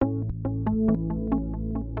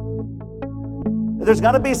There's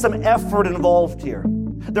got to be some effort involved here.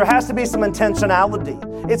 There has to be some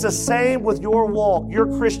intentionality. It's the same with your walk, your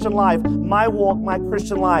Christian life, my walk, my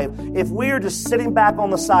Christian life. If we are just sitting back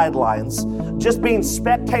on the sidelines, just being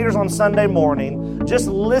spectators on Sunday morning, just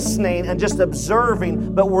listening and just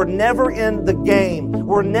observing, but we're never in the game.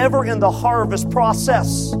 We're never in the harvest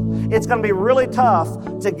process. It's going to be really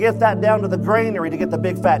tough to get that down to the granary to get the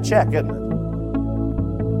big fat check, isn't it?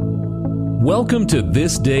 Welcome to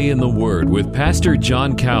This Day in the Word with Pastor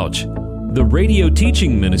John Couch, the radio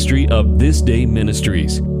teaching ministry of This Day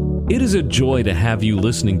Ministries. It is a joy to have you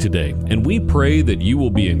listening today, and we pray that you will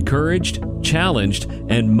be encouraged, challenged,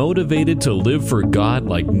 and motivated to live for God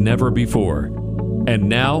like never before. And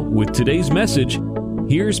now, with today's message,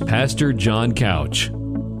 here's Pastor John Couch.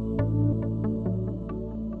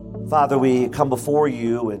 Father, we come before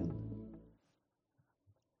you in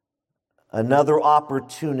another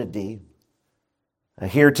opportunity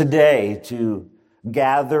here today to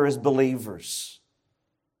gather as believers.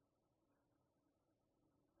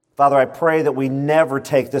 Father, I pray that we never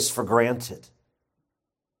take this for granted.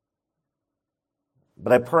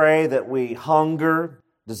 But I pray that we hunger,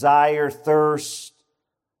 desire, thirst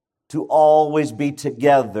to always be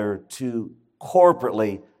together, to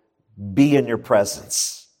corporately be in your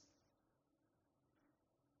presence.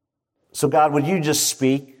 So God, would you just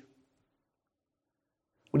speak?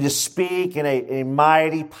 Would you speak in a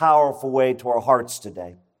mighty, powerful way to our hearts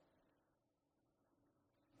today?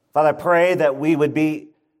 Father, I pray that we would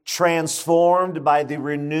be transformed by the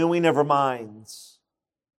renewing of our minds.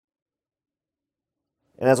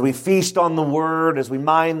 And as we feast on the Word, as we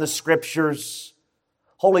mind the Scriptures,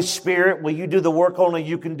 Holy Spirit, will you do the work only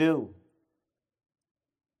you can do?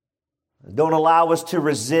 Don't allow us to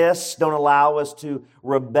resist. Don't allow us to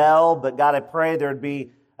rebel. But God, I pray there'd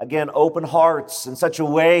be, again, open hearts in such a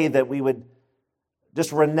way that we would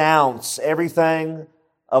just renounce everything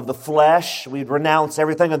of the flesh. We'd renounce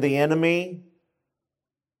everything of the enemy.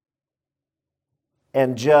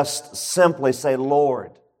 And just simply say,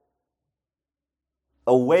 Lord,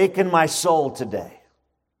 awaken my soul today.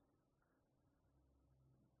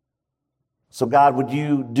 So God, would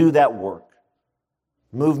you do that work?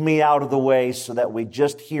 Move me out of the way so that we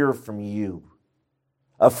just hear from you,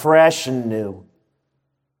 afresh and new.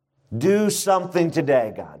 Do something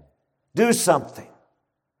today, God. Do something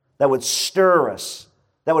that would stir us,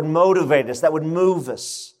 that would motivate us, that would move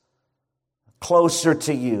us closer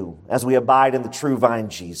to you as we abide in the true vine,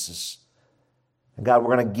 Jesus. And God,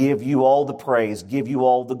 we're going to give you all the praise, give you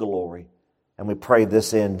all the glory. And we pray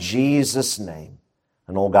this in Jesus' name.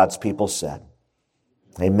 And all God's people said,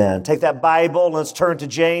 amen. Take that Bible and let's turn to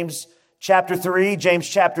James chapter 3. James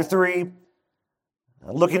chapter 3.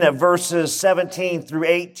 Looking at verses 17 through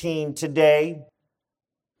 18 today.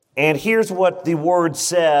 And here's what the Word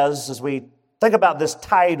says as we think about this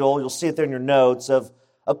title. You'll see it there in your notes of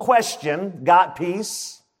a question. Got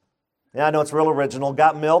peace? Yeah, I know it's real original.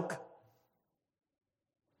 Got milk?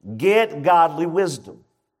 Get godly wisdom.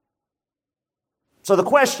 So the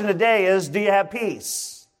question today is, do you have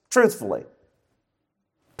peace? Truthfully.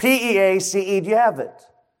 P-E-A-C-E, do you have it?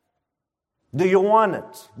 Do you want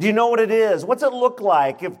it? Do you know what it is? What's it look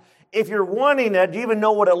like? If you're wanting it, do you even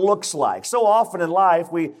know what it looks like? So often in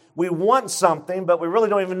life, we want something, but we really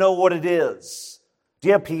don't even know what it is. Do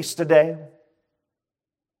you have peace today?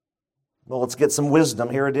 Well, let's get some wisdom.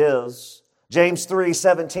 Here it is. James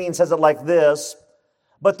 3:17 says it like this,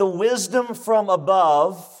 but the wisdom from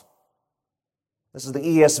above, this is the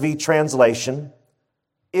ESV translation,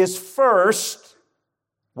 is first,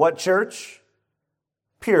 what church?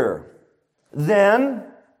 Pure. Then,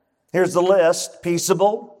 here's the list,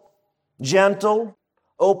 peaceable, gentle,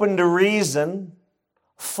 open to reason,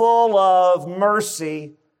 full of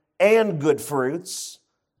mercy and good fruits,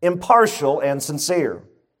 impartial and sincere.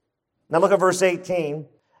 Now look at verse 18.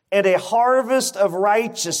 And a harvest of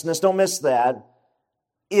righteousness, don't miss that,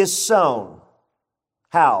 is sown.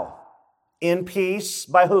 How? In peace.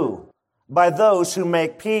 By who? By those who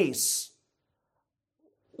make peace.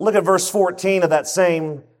 Look at verse 14 of that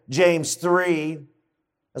same James 3,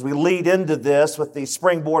 as we lead into this with the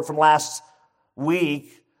springboard from last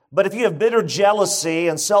week. But if you have bitter jealousy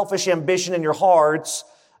and selfish ambition in your hearts,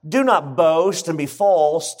 do not boast and be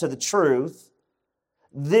false to the truth.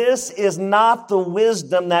 This is not the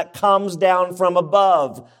wisdom that comes down from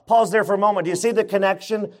above. Pause there for a moment. Do you see the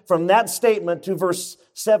connection from that statement to verse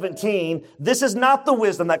 17? This is not the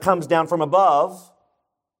wisdom that comes down from above,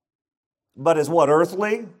 but is what?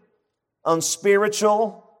 Earthly,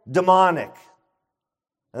 unspiritual, demonic.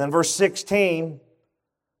 And then verse 16,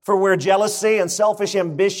 for where jealousy and selfish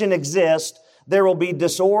ambition exist, there will be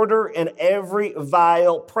disorder in every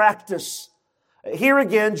vile practice. Here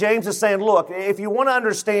again, James is saying, look, if you want to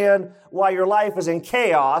understand why your life is in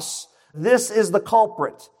chaos, this is the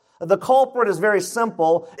culprit. The culprit is very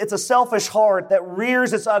simple. It's a selfish heart that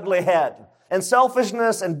rears its ugly head. And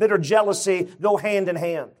selfishness and bitter jealousy go hand in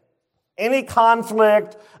hand. Any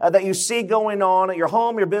conflict that you see going on at your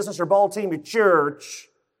home, your business, your ball team, your church,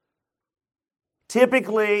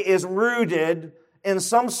 typically is rooted in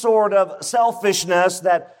some sort of selfishness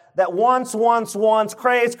that wants,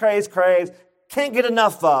 craves, can't get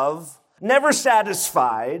enough of, never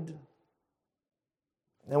satisfied.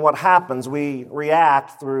 And what happens, we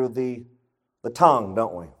react through the tongue,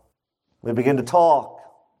 don't we? We begin to talk.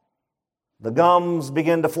 The gums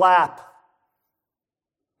begin to flap.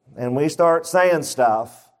 And we start saying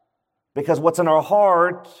stuff because what's in our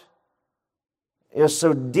heart is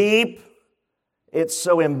so deep, it's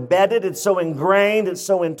so embedded, it's so ingrained, it's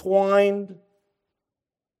so entwined.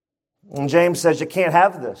 And James says you can't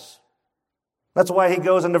have this. That's why he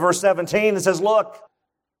goes into verse 17 and says, look,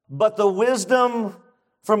 but the wisdom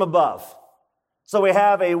from above. So we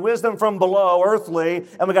have a wisdom from below, earthly,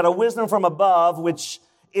 and we got a wisdom from above, which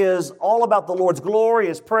is all about the Lord's glory,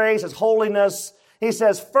 His praise, His holiness. He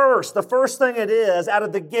says the first thing it is out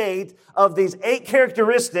of the gate of these 8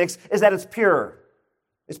 characteristics is that it's pure.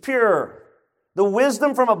 It's pure. The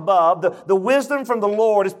wisdom from above, the wisdom from the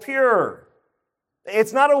Lord is pure.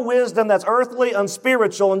 It's not a wisdom that's earthly,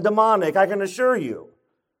 unspiritual, and demonic, I can assure you.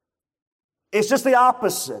 It's just the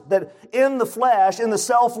opposite, that in the flesh, in the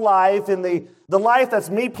self-life, in the life that's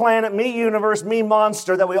me planet, me universe, me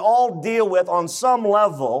monster, that we all deal with on some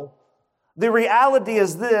level, the reality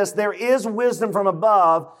is this: there is wisdom from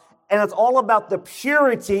above, and it's all about the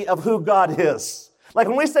purity of who God is. Like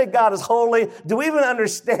when we say God is holy, do we even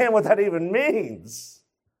understand what that even means?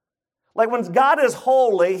 Like when God is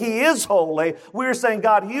holy, He is holy, we're saying,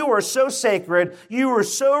 God, you are so sacred, you are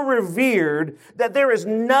so revered, that there is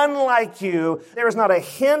none like you. There is not a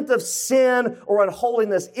hint of sin or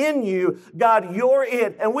unholiness in you. God, you're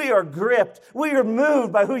it, and we are gripped. We are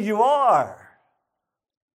moved by who you are.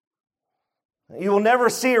 You will never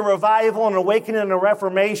see a revival, an awakening, and a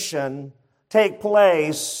reformation take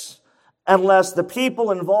place unless the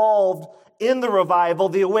people involved in the revival,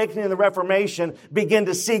 the awakening, and the reformation begin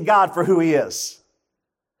to see God for who He is.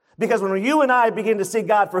 Because when you and I begin to see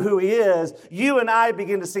God for who He is, you and I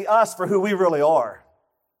begin to see us for who we really are.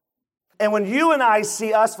 And when you and I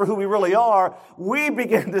see us for who we really are, we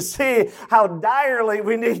begin to see how direly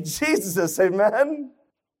we need Jesus. Amen?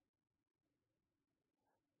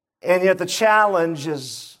 And yet the challenge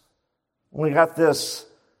is we got this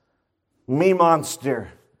me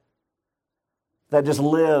monster that just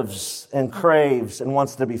lives and craves and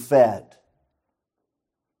wants to be fed.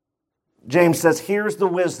 James says, here's the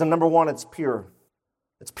wisdom. Number one, it's pure.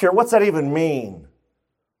 It's pure. What's that even mean?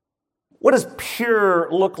 What does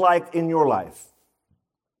pure look like in your life?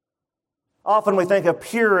 Often we think of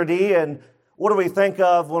purity, and what do we think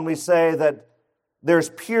of when we say that there's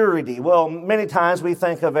purity? Well, many times we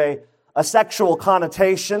think of a sexual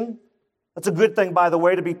connotation. That's a good thing, by the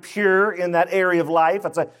way, to be pure in that area of life.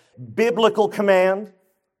 It's a biblical command.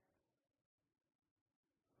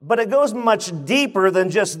 But it goes much deeper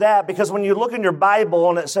than just that, because when you look in your Bible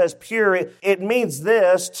and it says pure, it means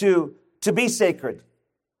this, to be sacred,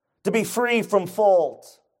 to be free from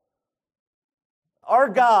fault. Our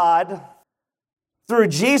God, through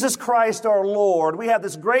Jesus Christ our Lord, we have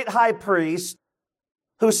this great high priest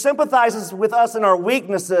who sympathizes with us in our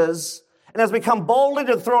weaknesses. And as we come boldly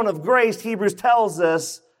to the throne of grace, Hebrews tells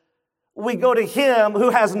us, we go to Him who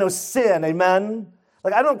has no sin. Amen?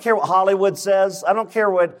 Like, I don't care what Hollywood says. I don't care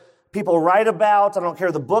what people write about. I don't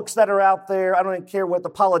care the books that are out there. I don't even care what the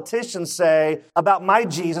politicians say about my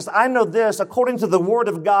Jesus. I know this, according to the Word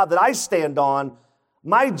of God that I stand on,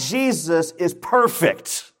 my Jesus is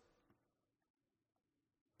perfect.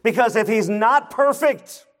 Because if He's not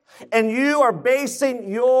perfect, and you are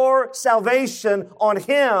basing your salvation on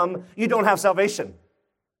Him, you don't have salvation.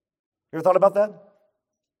 You ever thought about that?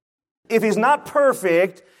 If He's not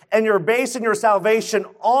perfect and you're basing your salvation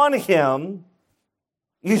on Him,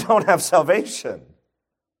 you don't have salvation.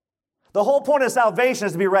 The whole point of salvation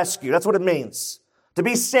is to be rescued. That's what it means. To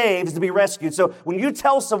be saved is to be rescued. So when you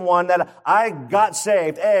tell someone that I got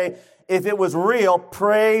saved, if it was real,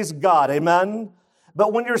 praise God. Amen?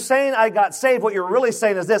 But when you're saying I got saved, what you're really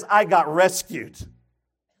saying is this: I got rescued.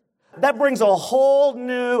 That brings a whole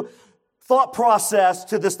new thought process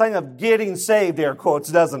to this thing of getting saved, air quotes,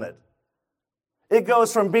 doesn't it? It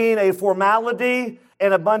goes from being a formality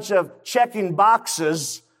and a bunch of checking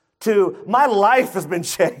boxes to my life has been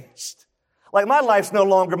changed. Like my life's no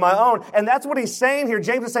longer my own. And that's what he's saying here.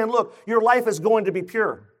 James is saying, look, your life is going to be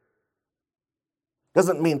pure.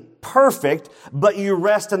 Doesn't mean perfect, but you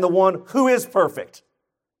rest in the one who is perfect.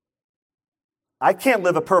 I can't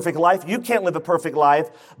live a perfect life. You can't live a perfect life,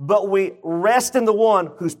 but we rest in the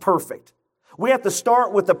one who's perfect. We have to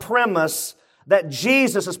start with the premise that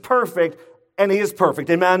Jesus is perfect, and he is perfect.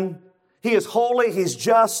 Amen? He is holy. He's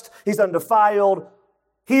just. He's undefiled.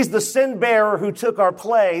 He's the sin bearer who took our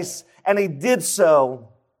place, and he did so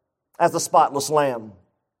as the spotless lamb.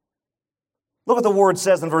 Look what the word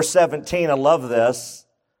says in verse 17. I love this.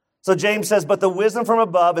 So James says, but the wisdom from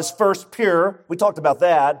above is first pure. We talked about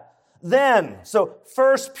that. Then, so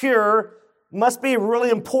first pure must be really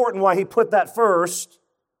important why he put that first.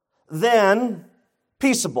 Then,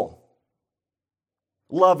 peaceable.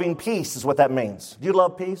 Loving peace is what that means. Do you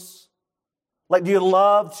love peace? Like, do you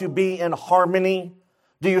love to be in harmony?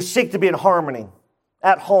 Do you seek to be in harmony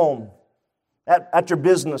at home, at your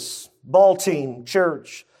business, ball team,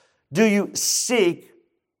 church? Do you seek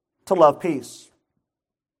to love peace?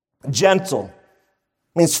 Gentle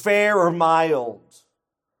means fair or mild,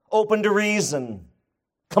 open to reason,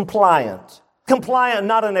 compliant. Compliant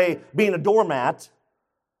not in being a doormat.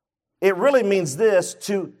 It really means this,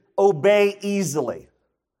 to obey easily.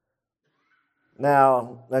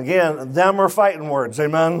 Now, again, them are fighting words,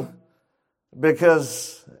 amen?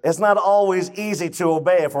 Because it's not always easy to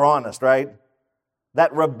obey if we're honest, right?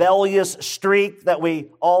 That rebellious streak that we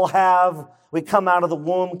all have, we come out of the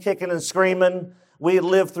womb kicking and screaming. We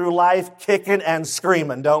live through life kicking and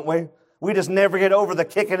screaming, don't we? We just never get over the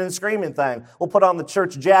kicking and screaming thing. We'll put on the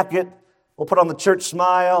church jacket. We'll put on the church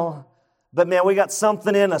smile. But man, we got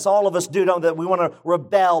something in us. All of us do, don't we? That we want to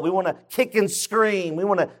rebel. We want to kick and scream. We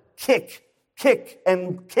want to kick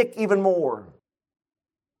even more.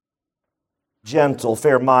 Gentle,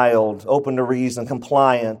 fair, mild, open to reason,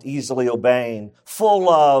 compliant, easily obeying, full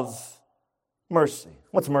of mercy.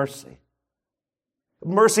 What's mercy?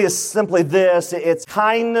 Mercy is simply this. It's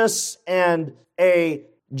kindness and a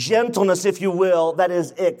gentleness, if you will, that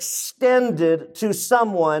is extended to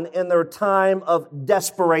someone in their time of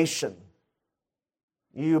desperation.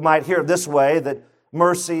 You might hear it this way, that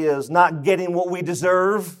mercy is not getting what we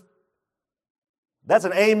deserve. That's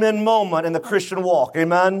an amen moment in the Christian walk,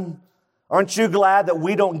 amen? Aren't you glad that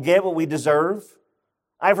we don't get what we deserve?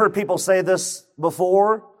 I've heard people say this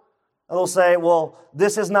before. They'll say, well,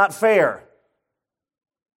 this is not fair.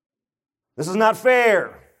 This is not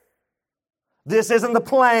fair. This isn't the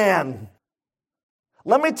plan.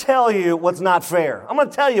 Let me tell you what's not fair. I'm going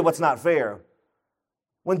to tell you what's not fair.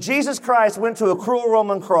 When Jesus Christ went to a cruel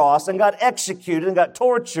Roman cross and got executed and got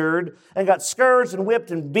tortured and got scourged and whipped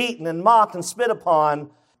and beaten and mocked and spit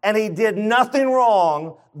upon, and he did nothing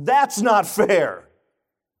wrong, that's not fair.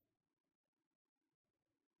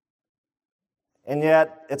 And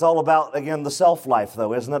yet, it's all about, again, the self-life,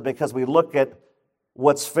 though, isn't it? Because we look at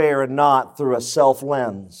what's fair and not through a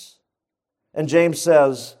self-lens. And James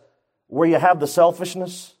says, where you have the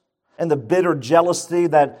selfishness and the bitter jealousy,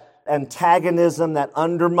 that antagonism, that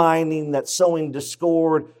undermining, that sowing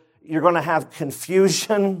discord, you're going to have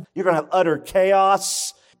confusion. You're going to have utter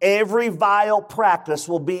chaos. Every vile practice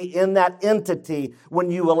will be in that entity when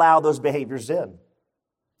you allow those behaviors in.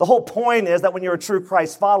 The whole point is that when you're a true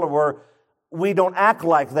Christ follower, we don't act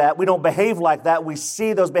like that. We don't behave like that. We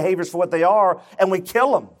see those behaviors for what they are, and we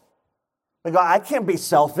kill them. We go, I can't be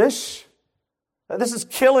selfish. This is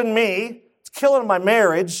killing me. It's killing my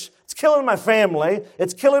marriage. It's killing my family.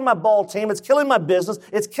 It's killing my ball team. It's killing my business.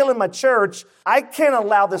 It's killing my church. I can't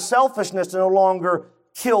allow the selfishness to no longer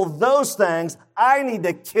kill those things. I need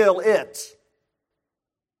to kill it.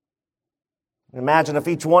 Imagine if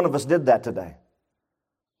each one of us did that today.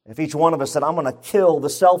 If each one of us said, I'm going to kill the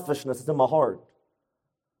selfishness that's in my heart,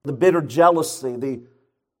 the bitter jealousy,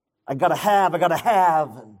 I got to have.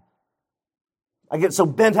 And I get so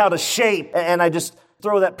bent out of shape, and I just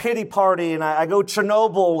throw that pity party, and I go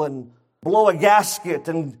Chernobyl and blow a gasket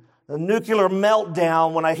and a nuclear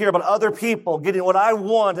meltdown when I hear about other people getting what I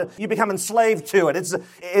want. You become enslaved to it.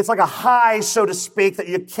 It's like a high, so to speak, that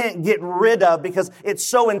you can't get rid of because it's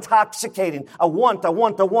so intoxicating. I want.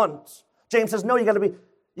 James says, no, you got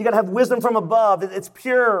to have wisdom from above. It's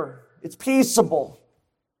pure. It's peaceable.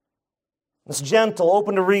 It's gentle,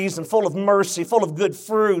 open to reason, full of mercy, full of good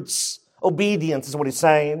fruits. Obedience is what he's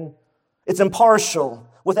saying. It's impartial,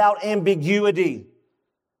 without ambiguity,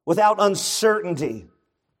 without uncertainty.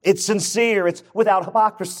 It's sincere. It's without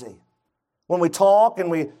hypocrisy. When we talk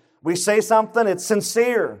and we say something, it's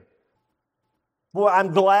sincere. Boy,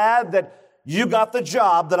 I'm glad that you got the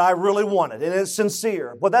job that I really wanted, and it's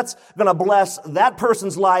sincere. Well, that's going to bless that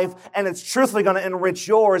person's life, and it's truthfully going to enrich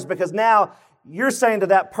yours, because now you're saying to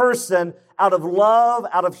that person, out of love,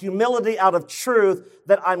 out of humility, out of truth,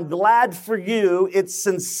 that I'm glad for you. It's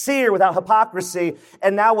sincere without hypocrisy.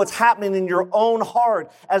 And now what's happening in your own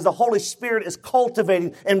heart as the Holy Spirit is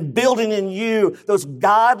cultivating and building in you those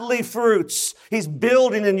godly fruits. He's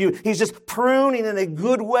building in you. He's just pruning in a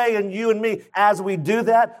good way in you and me. As we do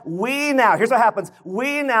that, here's what happens.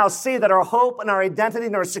 We now see that our hope and our identity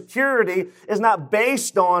and our security is not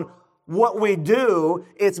based on what we do.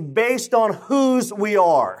 It's based on whose we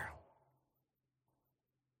are.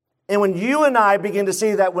 And when you and I begin to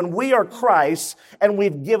see that when we are Christ and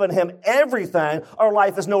we've given Him everything, our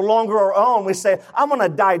life is no longer our own. We say, I'm going to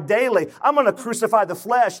die daily. I'm going to crucify the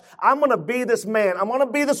flesh. I'm going to be this man. I'm going to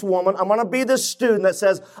be this woman. I'm going to be this student that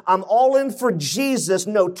says, I'm all in for Jesus.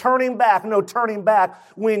 No turning back, no turning back.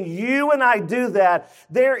 When you and I do that,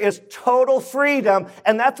 there is total freedom.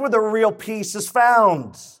 And that's where the real peace is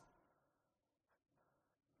found.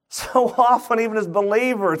 So often, even as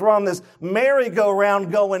believers, we're on this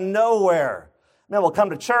merry-go-round going nowhere. Man, we'll come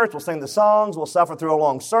to church, we'll sing the songs, we'll suffer through a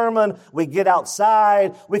long sermon, we get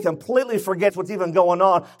outside, we completely forget what's even going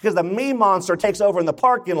on because the me monster takes over in the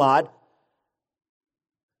parking lot.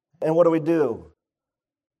 And what do?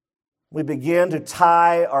 We begin to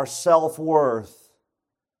tie our self-worth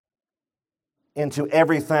into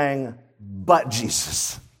everything but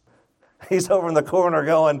Jesus. He's over in the corner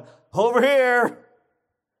going, over here.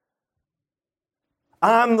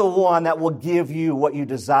 I'm the one that will give you what you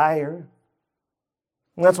desire.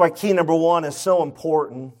 And that's why key number one is so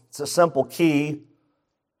important. It's a simple key.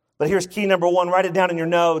 But here's key number one. Write it down in your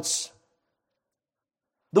notes.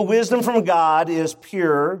 The wisdom from God is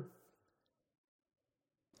pure.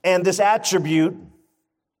 And this attribute,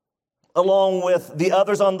 along with the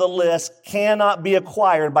others on the list, cannot be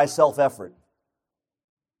acquired by self-effort.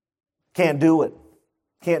 Can't do it.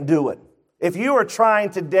 Can't do it. If you are trying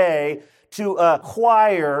today to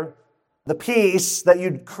acquire the peace that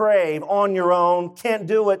you'd crave on your own, can't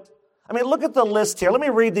do it. I mean, look at the list here. Let me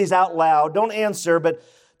read these out loud. Don't answer, but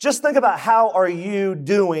just think about how are you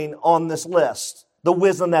doing on this list. The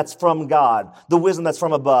wisdom that's from God, the wisdom that's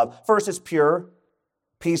from above. First, it's pure,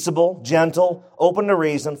 peaceable, gentle, open to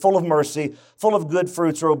reason, full of mercy, full of good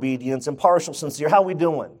fruits or obedience, impartial, sincere. How are we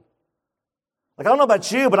doing? Like, I don't know about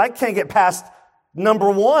you, but I can't get past number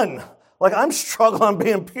one. Like, I'm struggling on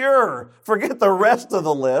being pure. Forget the rest of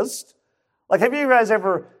the list. Like, have you guys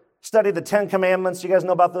ever studied the 10 Commandments? You guys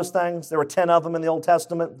know about those things? There were 10 of them in the Old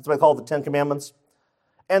Testament. That's what they call the 10 Commandments.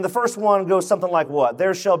 And the first one goes something like what?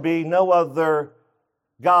 There shall be no other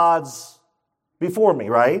gods before me,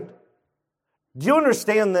 right? Do you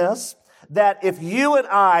understand this? That if you and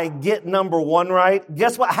I get number one right,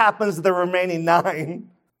 guess what happens to the remaining 9?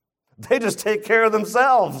 They just take care of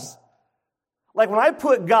themselves. Like when I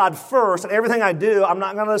put God first in everything I do, I'm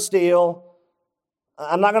not going to steal.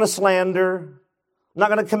 I'm not going to slander. I'm not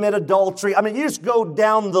going to commit adultery. I mean, you just go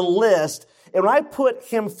down the list. And when I put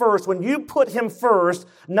Him first, when you put Him first,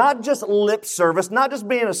 not just lip service, not just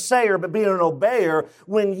being a sayer, but being an obeyer,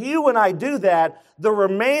 when you and I do that, the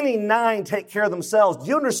remaining 9 take care of themselves. Do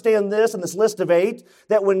you understand this in this list of 8?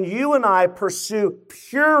 That when you and I pursue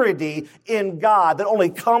purity in God that only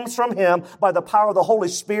comes from Him by the power of the Holy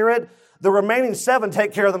Spirit, the remaining 7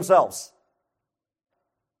 take care of themselves.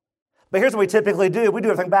 But here's what we typically do. We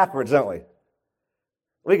do everything backwards, don't we?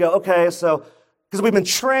 We go, okay, so, because we've been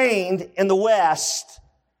trained in the West,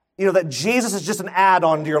 that Jesus is just an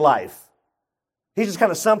add-on to your life. He's just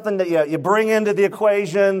kind of something that you bring into the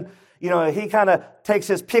equation. He kind of takes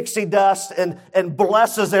his pixie dust and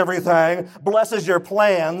blesses everything, blesses your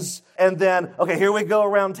plans, and then, okay, here we go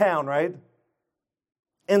around town, right?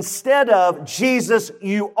 Instead of, Jesus,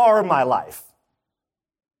 you are my life.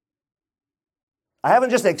 I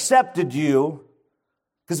haven't just accepted you,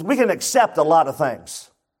 because we can accept a lot of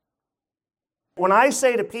things. When I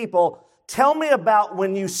say to people, tell me about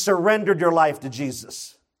when you surrendered your life to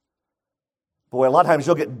Jesus. Boy, a lot of times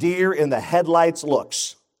you'll get deer in the headlights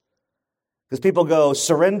looks. Because people go,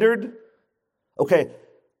 surrendered? Okay,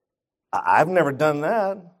 I've never done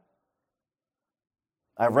that.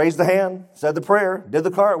 I raised the hand, said the prayer, did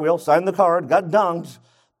the cartwheel, signed the card, got dunked,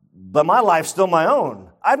 but my life's still my own.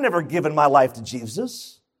 I've never given my life to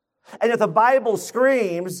Jesus. And yet the Bible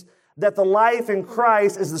screams that the life in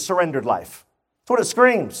Christ is the surrendered life. That's what it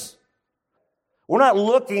screams. We're not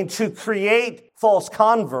looking to create false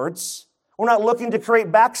converts. We're not looking to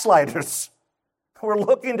create backsliders. We're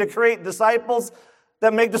looking to create disciples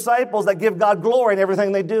that make disciples that give God glory in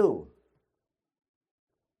everything they do.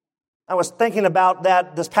 I was thinking about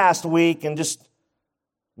that this past week and just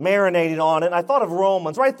marinating on it. And I thought of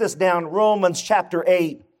Romans. Write this down, Romans chapter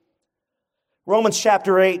 8. Romans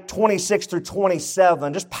chapter 8, 26 through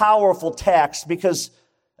 27, just powerful text because,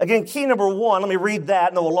 again, key number one, let me read that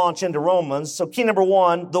and then we'll launch into Romans. So key number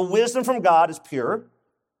one, the wisdom from God is pure,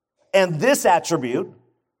 and this attribute,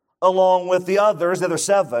 along with the others, the other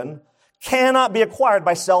seven, cannot be acquired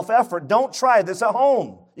by self-effort. Don't try this at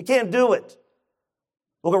home. You can't do it.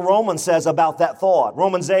 Look what Romans says about that thought.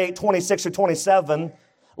 Romans 8, 26 through 27,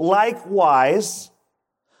 likewise,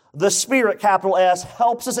 the Spirit, capital S,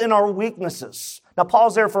 helps us in our weaknesses. Now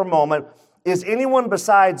pause there for a moment. Is anyone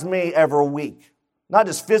besides me ever weak? Not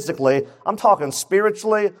just physically. I'm talking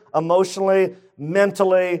spiritually, emotionally,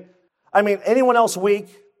 mentally. I mean, anyone else weak?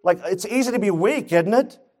 Like, it's easy to be weak, isn't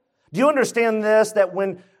it? Do you understand this? That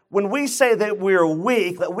when we say that we're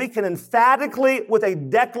weak, that we can emphatically, with a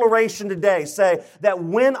declaration today, say that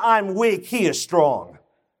when I'm weak, He is strong.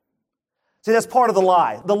 See, that's part of the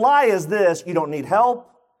lie. The lie is this: you don't need help.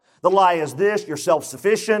 The lie is this: you're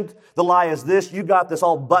self-sufficient. The lie is this: you got this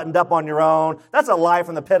all buttoned up on your own. That's a lie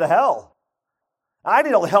from the pit of hell. I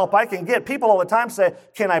need all the help I can get. People all the time say,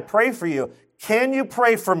 can I pray for you? Can you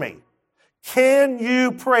pray for me? Can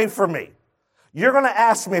you pray for me? You're going to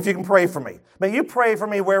ask me if you can pray for me. Man, you pray for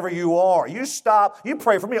me wherever you are. You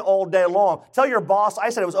pray for me all day long. Tell your boss I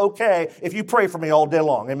said it was okay if you pray for me all day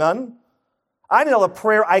long. Amen? I need all the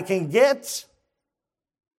prayer I can get.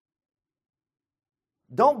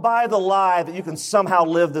 Don't buy the lie that you can somehow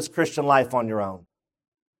live this Christian life on your own.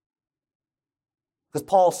 Because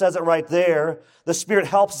Paul says it right there. The Spirit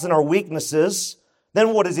helps us in our weaknesses.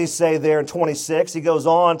 Then what does he say there in 26? He goes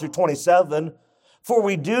on through 27. For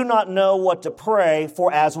we do not know what to pray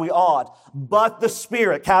for as we ought. But the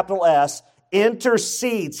Spirit, capital S,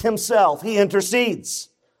 intercedes Himself. He intercedes.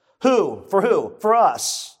 Who? For who? For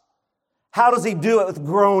us. How does He do it? With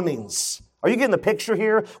groanings. Are you getting the picture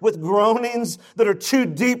here? With groanings that are too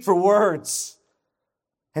deep for words.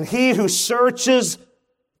 And He who searches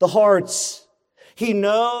the hearts, He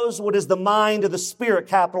knows what is the mind of the Spirit,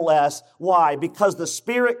 capital S. Why? Because the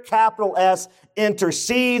Spirit, capital S,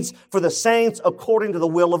 intercedes for the saints according to the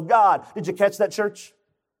will of God. Did you catch that, church?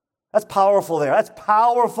 That's powerful there. That's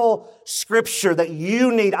powerful scripture that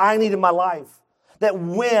you need, I need in my life. That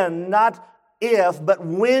when, not if, but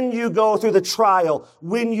when you go through the trial,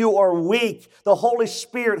 when you are weak, the Holy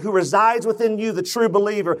Spirit who resides within you, the true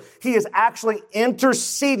believer, He is actually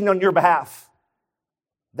interceding on your behalf.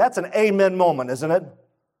 That's an amen moment, isn't it?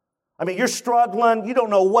 I mean, you're struggling. You don't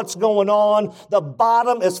know what's going on. The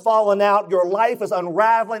bottom is falling out. Your life is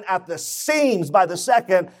unraveling at the seams by the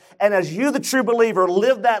second. And as you, the true believer,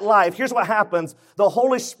 live that life, here's what happens. The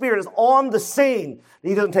Holy Spirit is on the scene.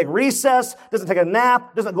 He doesn't take recess, doesn't take a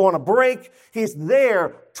nap, doesn't go on a break. He's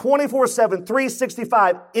there 24/7,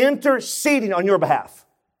 365, interceding on your behalf.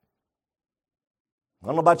 I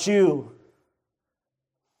don't know about you.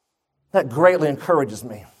 That greatly encourages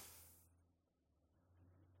me.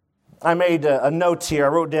 I made a note here. I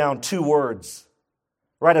wrote down 2 words.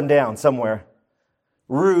 Write them down somewhere.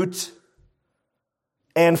 Root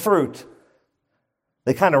and fruit.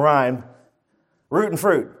 They kind of rhyme. Root and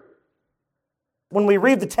fruit. When we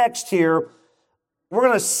read the text here, we're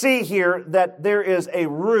going to see here that there is a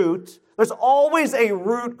root. There's always a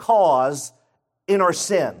root cause in our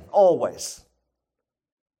sin. Always.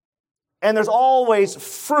 And there's always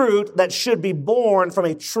fruit that should be born from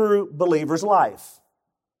a true believer's life.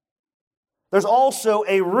 There's also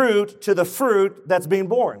a root to the fruit that's being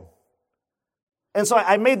born. And so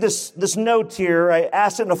I made this note here. I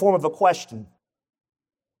asked it in the form of a question.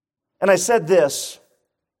 And I said this: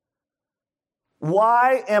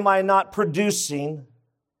 why am I not producing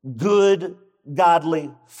good,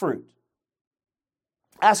 godly fruit?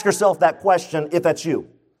 Ask yourself that question if that's you.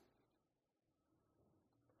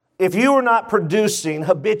 If you are not producing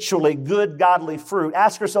habitually good, godly fruit,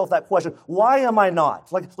 ask yourself that question. Why am I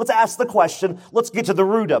not? Let's ask the question. Let's get to the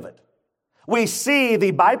root of it. We see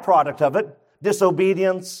the byproduct of it,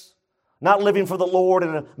 disobedience, not living for the Lord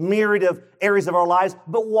in a myriad of areas of our lives.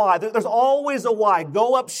 But why? There's always a why.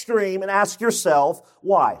 Go upstream and ask yourself,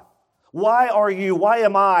 why? Why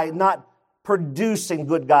am I not producing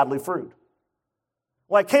good, godly fruit?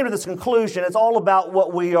 Well, I came to this conclusion. It's all about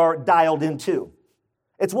what we are dialed into.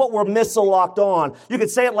 It's what we're missile locked on. You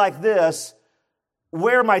could say it like this: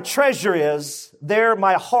 where my treasure is, there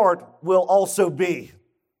my heart will also be.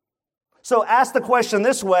 So ask the question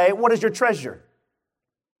this way: what is your treasure?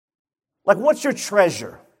 What's your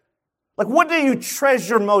treasure? What do you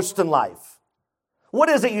treasure most in life? What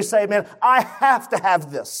is it you say, man, I have to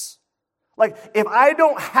have this? If I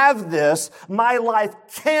don't have this, my life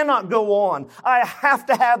cannot go on. I have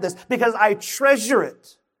to have this because I treasure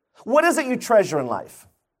it. What is it you treasure in life?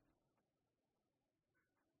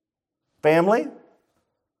 Family?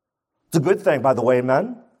 It's a good thing, by the way,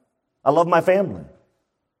 amen? I love my family.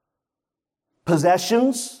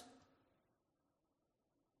 Possessions?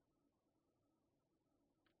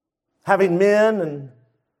 Having men and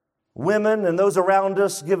women and those around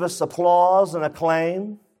us give us applause and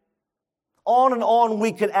acclaim. On and on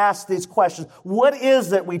we could ask these questions. What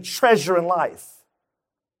is it we treasure in life?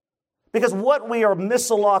 Because what we are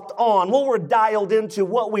mislocked on, what we're dialed into,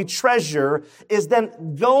 what we treasure is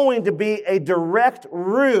then going to be a direct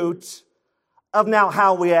root of now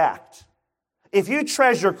how we act. If you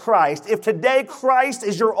treasure Christ, if today Christ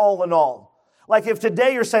is your all in all, like if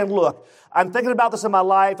today you're saying, look, I'm thinking about this in my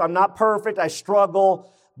life, I'm not perfect, I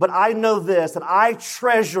struggle, but I know this, that I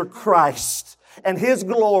treasure Christ and His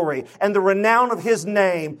glory and the renown of His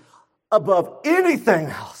name above anything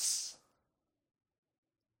else.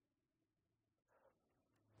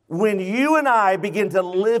 When you and I begin to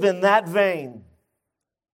live in that vein,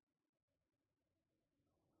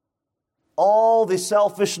 all the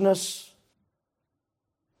selfishness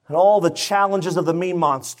and all the challenges of the me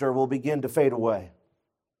monster will begin to fade away.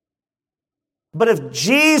 But if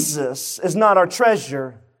Jesus is not our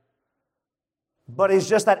treasure, but He's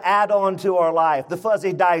just that add-on to our life, the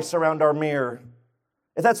fuzzy dice around our mirror,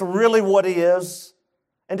 if that's really what He is,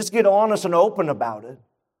 and just get honest and open about it,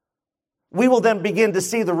 we will then begin to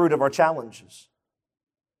see the root of our challenges.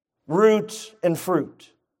 Root and fruit.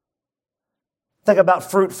 Think about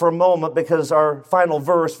fruit for a moment, because our final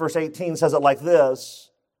verse, verse 18, says it like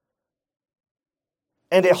this.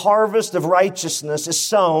 And a harvest of righteousness is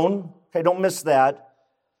sown. Okay, don't miss that.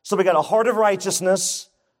 So we got a heart of righteousness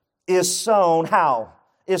is sown. How?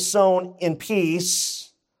 Is sown in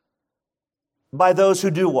peace by those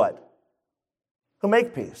who do what? Who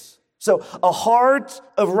make peace. So a heart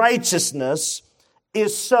of righteousness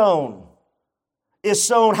is sown. Is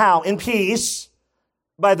sown how? In peace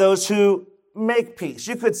by those who make peace.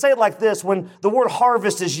 You could say it like this. When the word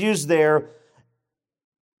harvest is used there,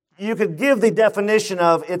 you could give the definition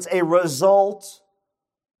of it's a result,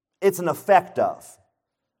 it's an effect of.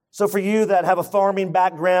 So for you that have a farming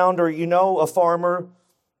background or you know a farmer,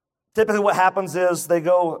 typically what happens is they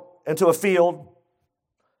go into a field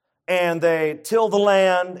and they till the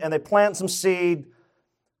land and they plant some seed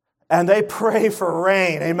and they pray for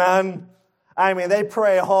rain, amen? I mean, they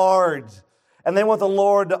pray hard. And they want the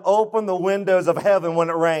Lord to open the windows of heaven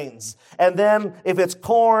when it rains. And then if it's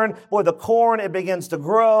corn, boy, the corn, it begins to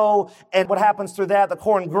grow. And what happens through that? The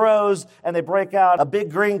corn grows and they break out a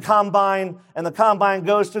big green combine. And the combine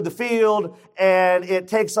goes through the field and it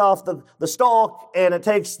takes off the stalk and it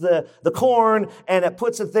takes the corn and it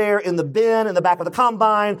puts it there in the bin in the back of the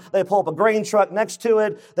combine. They pull up a grain truck next to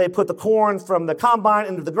it. They put the corn from the combine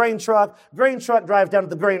into the grain truck. Grain truck drives down to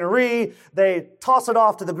the granary. They toss it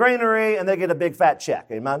off to the granary and they get a big fat check.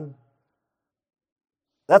 Amen?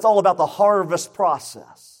 That's all about the harvest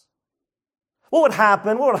process. What would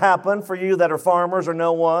happen? What would happen for you that are farmers or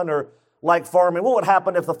know one or like farming? What would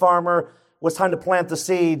happen if the farmer was time to plant the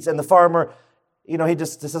seeds and the farmer, he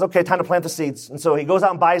just says, okay, time to plant the seeds. And so he goes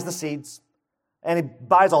out and buys the seeds and he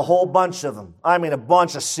buys a whole bunch of them. I mean, a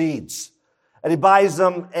bunch of seeds. And he buys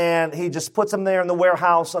them and he just puts them there in the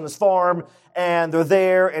warehouse on his farm and they're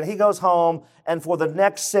there and he goes home and for the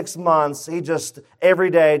next 6 months, he just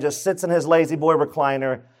every day just sits in his lazy boy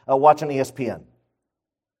recliner watching ESPN.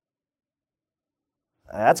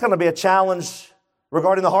 That's going to be a challenge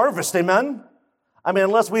regarding the harvest, amen? I mean,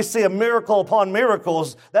 unless we see a miracle upon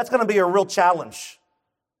miracles, that's going to be a real challenge.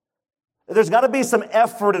 There's got to be some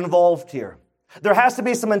effort involved here. There has to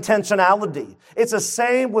be some intentionality. It's the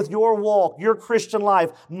same with your walk, your Christian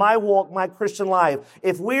life, my walk, my Christian life.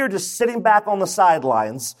 If we are just sitting back on the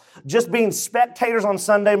sidelines, just being spectators on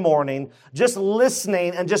Sunday morning, just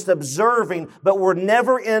listening and just observing, but we're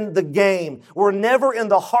never in the game. We're never in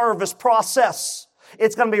the harvest process.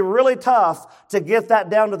 It's going to be really tough to get that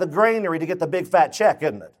down to the granary to get the big fat check,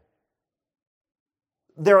 isn't it?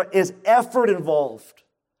 There is effort involved.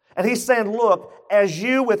 And he's saying, look, as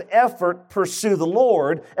you with effort pursue the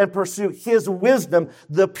Lord and pursue His wisdom,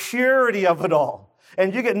 the purity of it all,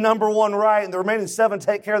 and you get number one right and the remaining 7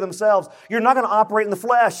 take care of themselves, you're not going to operate in the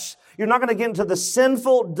flesh. You're not going to get into the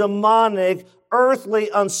sinful, demonic, earthly,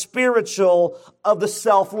 unspiritual of the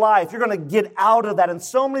self-life. You're going to get out of that. And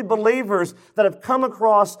so many believers that have come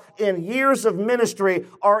across in years of ministry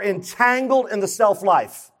are entangled in the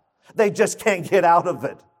self-life. They just can't get out of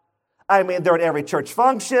it. I mean, they're at every church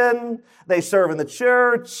function, they serve in the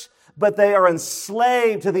church, but they are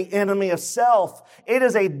enslaved to the enemy of self. It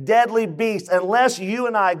is a deadly beast. Unless you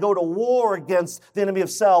and I go to war against the enemy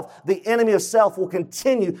of self will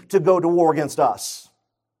continue to go to war against us.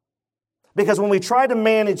 Because when we try to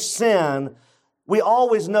manage sin, we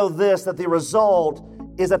always know this, that the result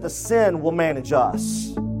is that the sin will manage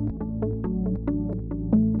us.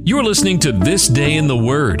 You're listening to This Day in the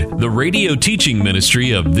Word, the radio teaching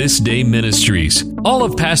ministry of This Day Ministries. All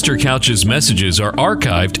of Pastor Couch's messages are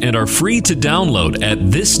archived and are free to download at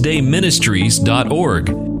thisdayministries.org.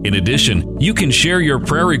 In addition, you can share your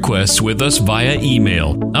prayer requests with us via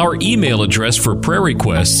email. Our email address for prayer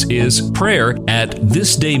requests is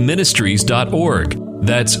prayer@thisdayministries.org.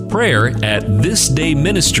 That's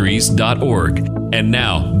prayer@thisdayministries.org. And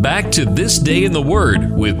now, back to This Day in the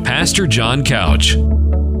Word with Pastor John Couch.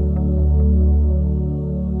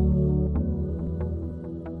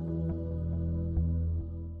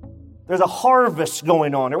 There's a harvest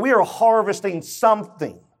going on here. We are harvesting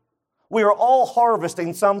something. We are all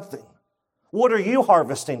harvesting something. What are you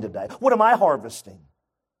harvesting today? What am I harvesting?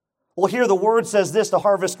 Well, here the word says this, to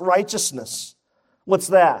harvest righteousness. What's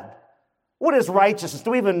that? What is righteousness?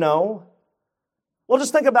 Do we even know? Well,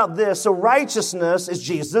 just think about this. So righteousness is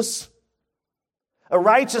Jesus. A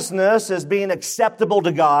righteousness is being acceptable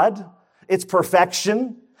to God. It's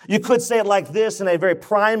perfection. You could say it like this in a very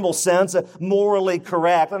primal sense, morally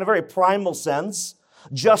correct, in a very primal sense,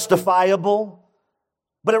 justifiable.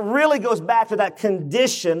 But it really goes back to that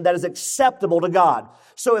condition that is acceptable to God.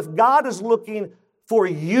 So if God is looking for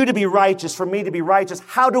you to be righteous, for me to be righteous,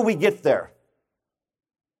 how do we get there?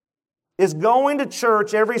 Is going to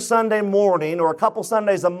church every Sunday morning or a couple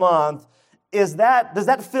Sundays a month, does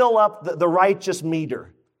that fill up the righteous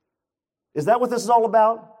meter? Is that what this is all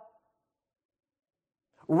about?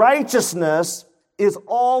 Righteousness is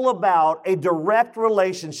all about a direct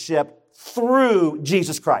relationship through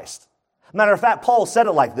Jesus Christ. Matter of fact, Paul said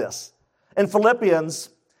it like this. In Philippians,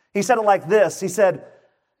 he said it like this. He said,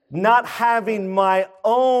 not having my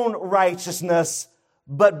own righteousness,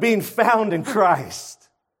 but being found in Christ.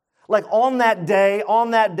 Like on that day, I'm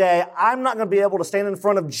not going to be able to stand in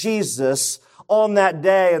front of Jesus on that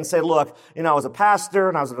day and say, look, I was a pastor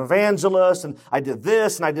and I was an evangelist and I did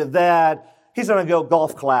this and I did that. He's going to go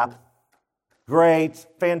golf clap. Great,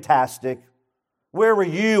 fantastic. Where were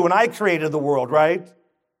you when I created the world, right?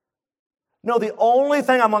 No, the only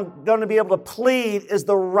thing I'm going to be able to plead is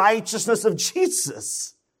the righteousness of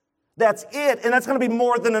Jesus. That's it, and that's going to be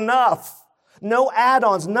more than enough. No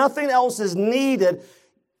add-ons, nothing else is needed.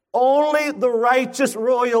 Only the righteous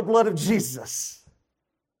royal blood of Jesus.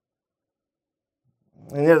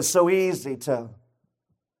 And yet it's so easy to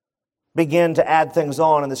begin to add things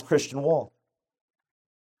on in this Christian walk.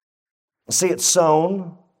 See, it's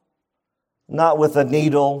sown, not with a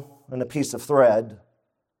needle and a piece of thread,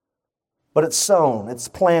 but it's sown, it's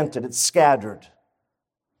planted, it's scattered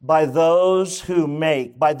by those who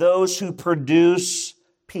produce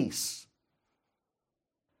peace.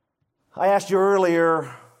 I asked you earlier,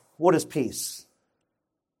 what is peace?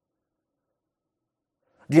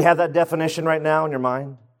 Do you have that definition right now in your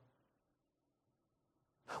mind?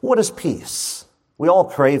 What is peace? We all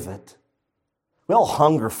crave it. We all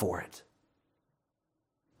hunger for it.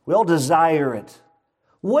 We all desire it.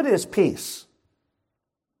 What is peace?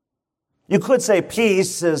 You could say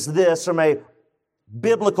peace is this from a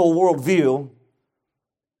biblical worldview.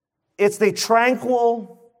 It's the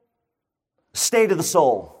tranquil state of the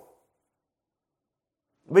soul.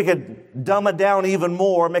 We could dumb it down even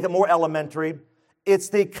more, make it more elementary. It's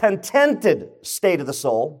the contented state of the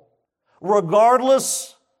soul,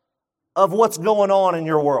 regardless of what's going on in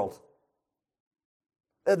your world.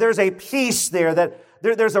 There's a peace there, that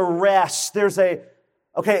there's a rest.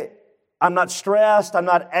 Okay, I'm not stressed, I'm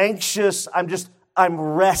not anxious, I'm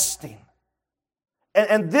resting.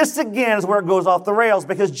 And this again is where it goes off the rails,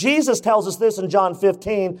 because Jesus tells us this in John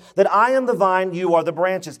 15, that I am the vine, you are the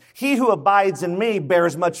branches. He who abides in me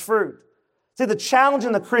bears much fruit. See, the challenge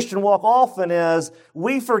in the Christian walk often is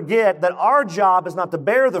we forget that our job is not to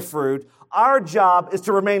bear the fruit. Our job is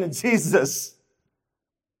to remain in Jesus.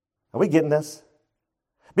 Are we getting this?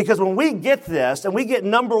 Because when we get this and we get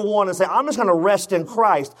number one and say, I'm just going to rest in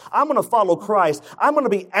Christ, I'm going to follow Christ, I'm going to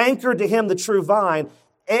be anchored to Him, the true vine,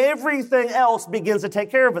 everything else begins to take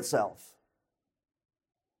care of itself.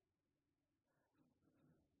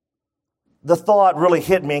 The thought really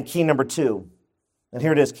hit me in key number 2. And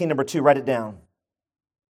here it is, key number 2, write it down.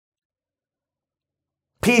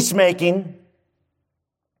 Peacemaking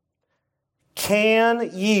can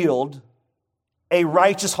yield a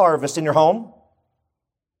righteous harvest in your home,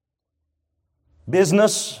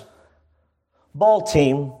 business, ball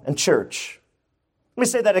team, and church. Let me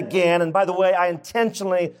say that again. And by the way, I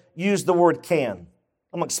intentionally use the word can.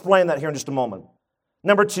 I'm going to explain that here in just a moment.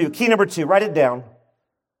 Key number 2, write it down.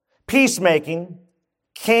 Peacemaking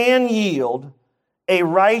can yield a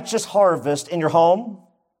righteous harvest in your home,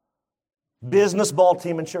 business, ball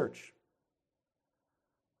team, and church.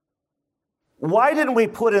 Why didn't we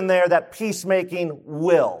put in there that peacemaking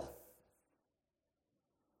will?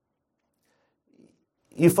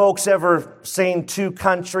 You folks ever seen two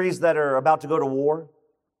countries that are about to go to war?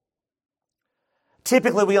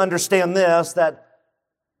 Typically, we understand this, that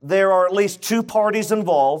there are at least two parties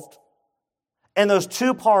involved, and those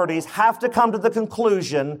two parties have to come to the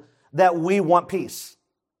conclusion that we want peace.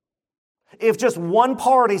 If just one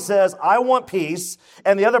party says, I want peace,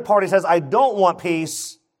 and the other party says, I don't want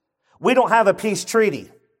peace, we don't have a peace treaty.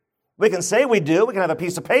 We can say we do, we can have a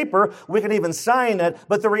piece of paper, we can even sign it,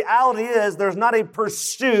 but the reality is there's not a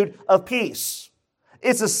pursuit of peace.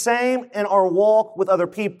 It's the same in our walk with other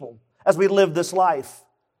people as we live this life.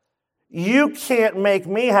 You can't make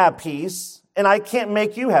me have peace, and I can't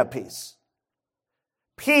make you have peace.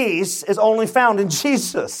 Peace is only found in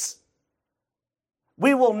Jesus.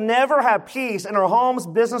 We will never have peace in our homes,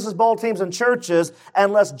 businesses, ball teams, and churches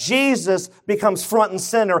unless Jesus becomes front and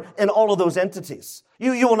center in all of those entities.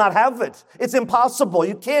 You will not have it. It's impossible.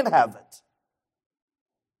 You can't have it.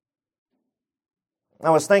 I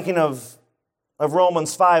was thinking of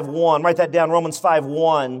Romans 5:1. Write that down, Romans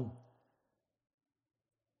 5:1.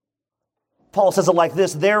 Paul says it like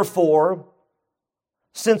this, therefore,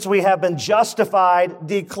 since we have been justified,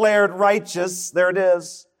 declared righteous, there it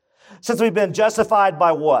is. Since we've been justified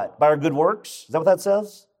by what? By our good works? Is that what that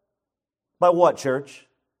says? By what, church?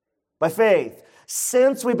 By faith.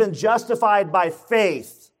 Since we've been justified by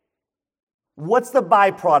faith, what's the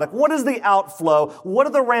byproduct? What is the outflow? What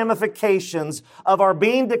are the ramifications of our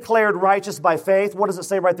being declared righteous by faith? What does it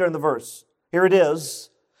say right there in the verse? Here it is.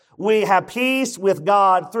 We have peace with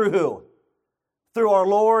God through who? Through our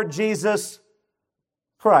Lord Jesus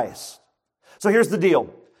Christ. So here's the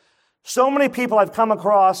deal. So many people I've come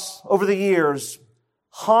across over the years,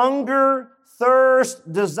 hunger,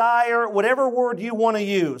 thirst, desire, whatever word you want to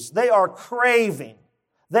use, they are craving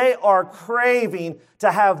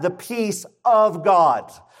to have the peace of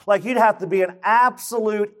God. Like you'd have to be an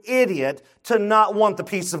absolute idiot to not want the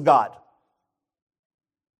peace of God.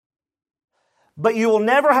 But you will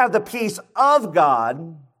never have the peace of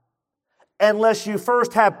God unless you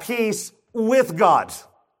first have peace with God.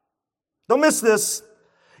 Don't miss this.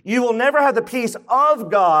 You will never have the peace of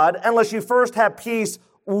God unless you first have peace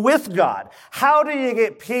with God. How do you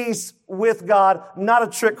get peace with God? Not a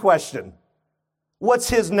trick question. What's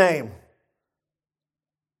His name?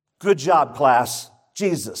 Good job, class.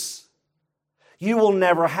 Jesus. You will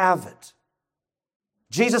never have it.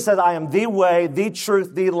 Jesus said, I am the way, the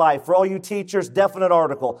truth, the life. For all you teachers, definite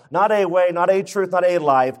article. Not a way, not a truth, not a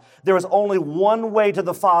life. There is only one way to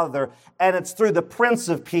the Father, and it's through the Prince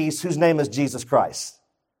of Peace, whose name is Jesus Christ.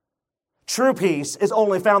 True peace is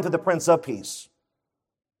only found through the Prince of Peace.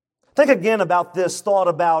 Think again about this thought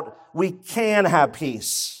about we can have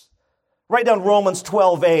peace. Write down Romans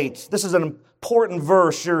 12:8. This is an important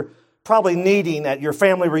verse you're probably needing at your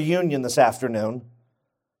family reunion this afternoon,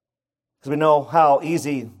 because we know how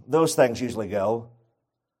easy those things usually go.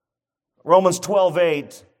 Romans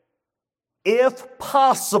 12:8. If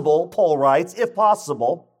possible, Paul writes, if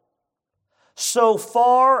possible, so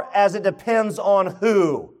far as it depends on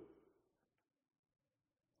who?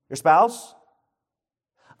 Your spouse?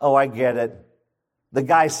 Oh, I get it. The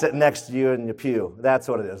guy sitting next to you in the pew. That's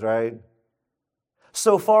what it is, right?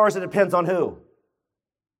 So far as it depends on who?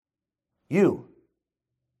 You.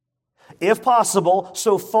 If possible,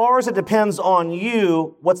 so far as it depends on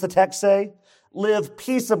you, what's the text say? Live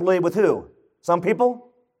peaceably with who? Some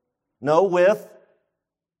people? No, with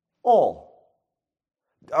all.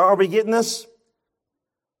 Are we getting this?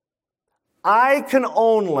 I can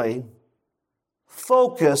only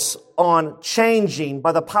focus on changing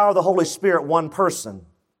by the power of the Holy Spirit one person,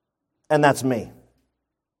 and that's me.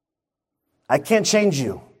 I can't change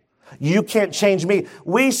you. You can't change me.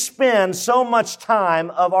 We spend so much time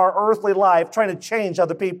of our earthly life trying to change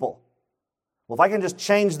other people. Well, if I can just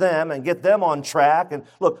change them and get them on track, and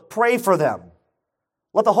look, pray for them.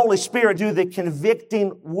 Let the Holy Spirit do the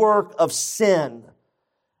convicting work of sin.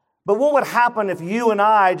 But what would happen if you and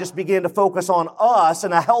I just began to focus on us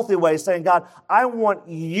in a healthy way, saying, God, I want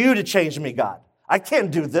you to change me, God. I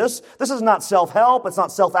can't do this. This is not self-help. It's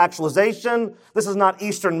not self-actualization. This is not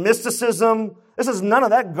Eastern mysticism. This is none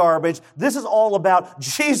of that garbage. This is all about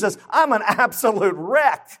Jesus. I'm an absolute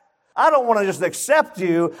wreck. I don't want to just accept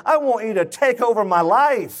you. I want you to take over my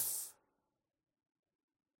life.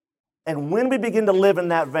 And when we begin to live in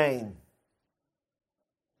that vein,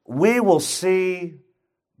 we will see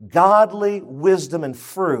godly wisdom and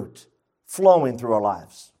fruit flowing through our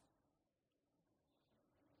lives.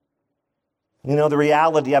 You know, the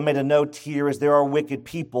reality, I made a note here, is there are wicked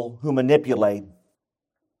people who manipulate.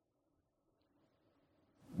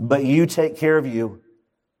 But you take care of you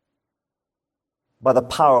by the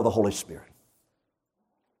power of the Holy Spirit.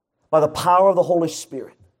 By the power of the Holy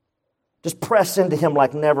Spirit. Just press into Him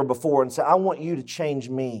like never before and say, I want you to change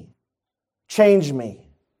me. Change me.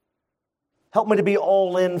 Help me to be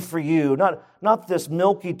all in for you. Not this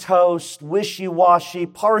milky toast, wishy-washy,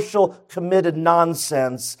 partial committed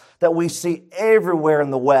nonsense that we see everywhere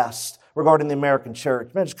in the West regarding the American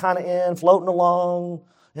church. Man, just kind of in, floating along.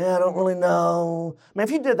 Yeah, I don't really know. Man,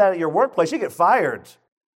 if you did that at your workplace, you get fired.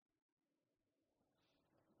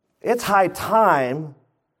 It's high time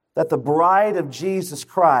that the bride of Jesus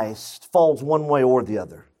Christ falls one way or the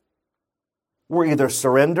other. We're either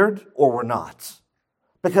surrendered or we're not,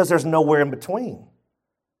 because there's nowhere in between.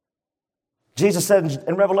 Jesus said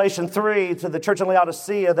in Revelation 3 to the church in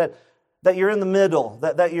Laodicea that you're in the middle,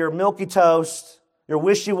 that you're milky toast, you're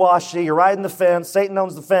wishy-washy, you're riding the fence, Satan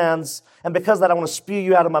owns the fence, and because of that I want to spew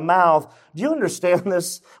you out of my mouth. Do you understand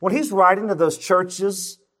this? When he's writing to those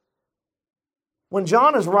churches, when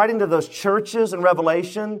John is writing to those churches in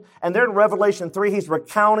Revelation, and they're in Revelation 3, he's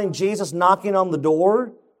recounting Jesus knocking on the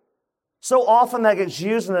door. So often that gets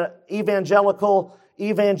used in an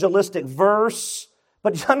evangelistic verse.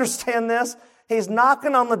 But you understand this? He's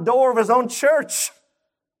knocking on the door of his own church.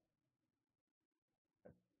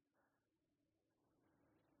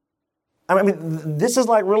 I mean, this is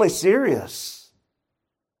like really serious.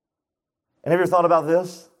 And have you ever thought about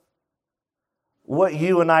this? What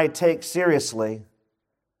you and I take seriously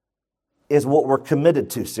is what we're committed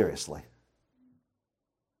to seriously.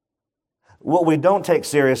 What we don't take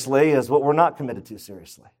seriously is what we're not committed to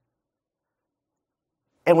seriously.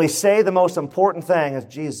 And we say the most important thing is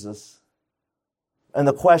Jesus. And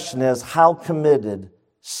the question is, how committed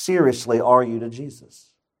seriously are you to Jesus?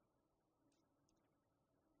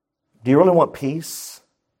 Do you really want peace?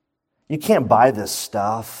 You can't buy this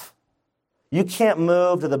stuff. You can't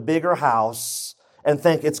move to the bigger house and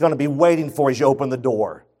think it's going to be waiting for you as you open the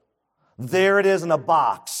door. There it is in a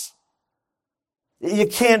box. You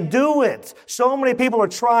can't do it. So many people are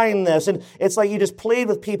trying this, and it's like you just plead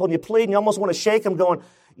with people, and you plead, and you almost want to shake them going,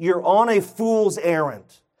 you're on a fool's errand.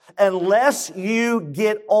 Unless you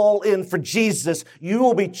get all in for Jesus, you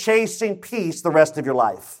will be chasing peace the rest of your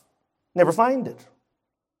life. Never find it.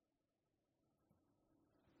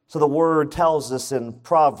 So the Word tells us in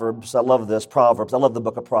Proverbs, I love this, Proverbs, I love the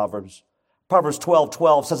book of Proverbs. Proverbs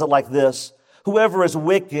 12:12 says it like this, whoever is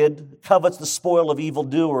wicked covets the spoil of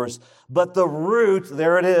evildoers, but the root,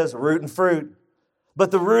 there it is, root and fruit,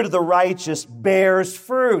 but the root of the righteous bears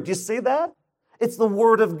fruit. You see that? It's the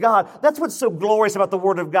Word of God. That's what's so glorious about the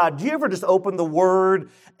Word of God. Do you ever just open the Word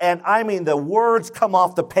and the words come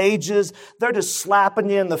off the pages? They're just slapping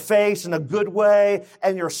you in the face in a good way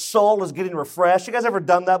and your soul is getting refreshed. You guys ever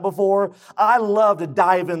done that before? I love to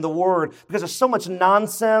dive in the Word because there's so much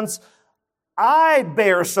nonsense. I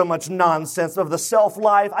bear so much nonsense of the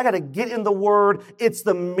self-life. I got to get in the Word. It's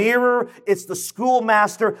the mirror. It's the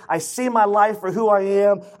schoolmaster. I see my life for who I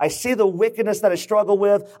am. I see the wickedness that I struggle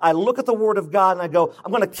with. I look at the Word of God and I go,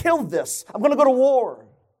 I'm going to kill this. I'm going to go to war. I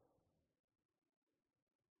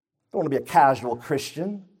don't want to be a casual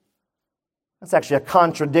Christian. That's actually a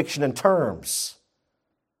contradiction in terms.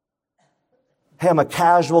 Hey, I'm a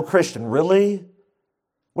casual Christian. Really?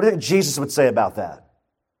 What do you think Jesus would say about that?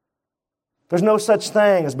 There's no such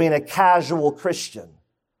thing as being a casual Christian.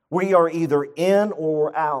 We are either in or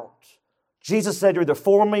we're out. Jesus said, you're either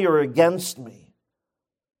for me or against me.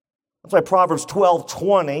 That's why Proverbs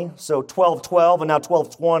 12:20, so 12:12 and now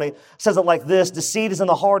 12:20, says it like this, deceit is in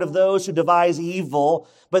the heart of those who devise evil,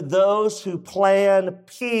 but those who plan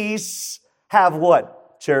peace have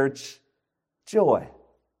what, church? Joy.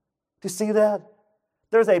 Do you see that?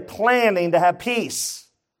 There's a planning to have peace.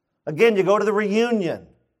 Again, you go to the reunion.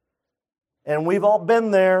 And we've all been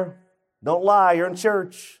there. Don't lie, you're in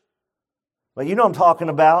church. But you know what I'm talking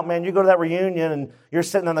about, man. You go to that reunion and you're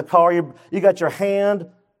sitting in the car, you got your hand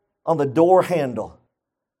on the door handle.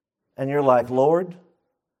 And you're like, Lord,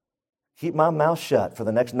 keep my mouth shut for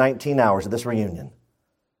the next 19 hours of this reunion.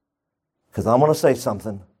 Because I'm going to say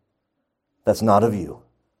something that's not of you.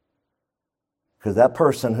 Because that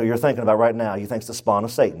person who you're thinking about right now, you think's the spawn of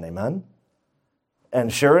Satan, amen?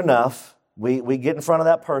 And sure enough, we get in front of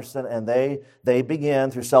that person and they begin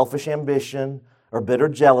through selfish ambition or bitter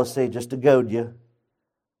jealousy just to goad you.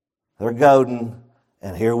 They're goading,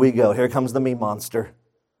 and here we go. Here comes the me monster.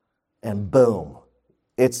 And boom,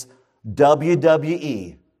 it's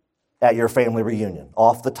WWE at your family reunion,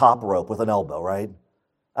 off the top rope with an elbow, right?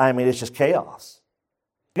 I mean, it's just chaos.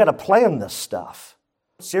 You got to plan this stuff.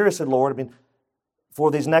 Seriously, Lord, for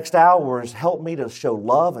these next hours, help me to show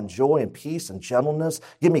love and joy and peace and gentleness.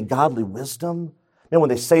 Give me godly wisdom. And when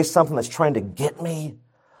they say something that's trying to get me,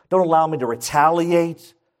 don't allow me to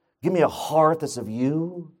retaliate. Give me a heart that's of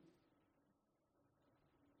you.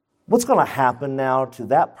 What's going to happen now to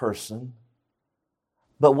that person?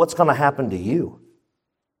 But what's going to happen to you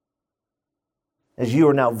as you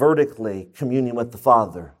are now vertically communing with the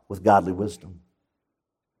Father with godly wisdom?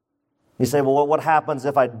 You say, well, what happens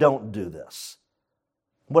if I don't do this?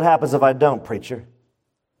 What happens if I don't, preacher?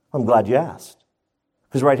 I'm glad you asked.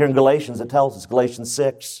 Because right here in Galatians, it tells us, Galatians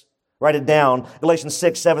 6. Write it down. Galatians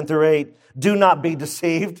 6, 7 through 8. Do not be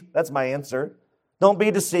deceived. That's my answer. Don't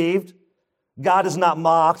be deceived. God is not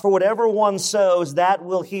mocked. For whatever one sows, that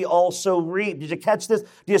will he also reap. Did you catch this?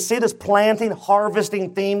 Do you see this planting,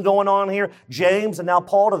 harvesting theme going on here? James and now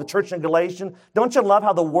Paul to the church in Galatians. Don't you love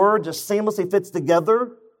how the word just seamlessly fits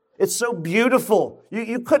together? It's so beautiful.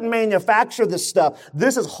 You couldn't manufacture this stuff.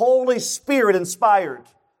 This is Holy Spirit inspired.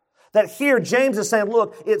 That here, James is saying,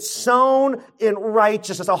 look, it's sown in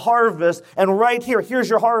righteousness, a harvest, and right here, here's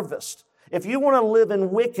your harvest. If you want to live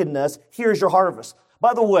in wickedness, here's your harvest.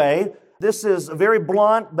 By the way, this is very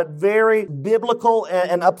blunt, but very biblical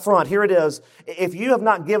and upfront. Here it is. If you have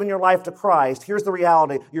not given your life to Christ, here's the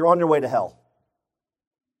reality. You're on your way to hell.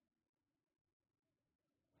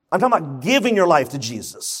 I'm talking about giving your life to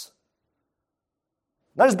Jesus.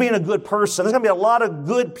 Not just being a good person. There's going to be a lot of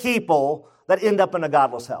good people that end up in a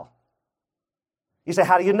godless hell. You say,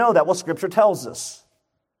 how do you know that? Well, Scripture tells us.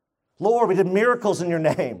 Lord, we did miracles in your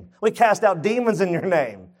name. We cast out demons in your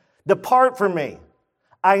name. Depart from me.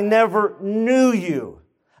 I never knew you.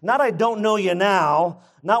 Not I don't know you now.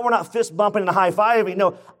 Not we're not fist bumping and high-fiving.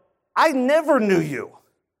 No, I never knew you.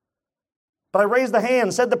 But I raised the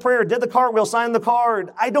hand, said the prayer, did the cartwheel, signed the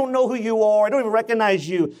card. I don't know who you are. I don't even recognize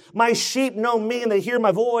you. My sheep know me and they hear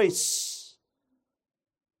my voice.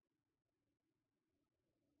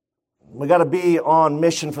 We got to be on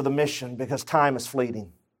mission for the mission because time is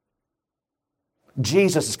fleeting.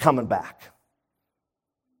 Jesus is coming back.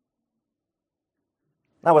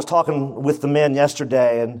 I was talking with the men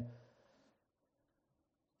yesterday and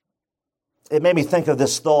it made me think of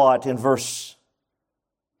this thought in verse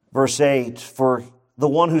 8, for the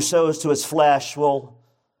one who sows to his flesh will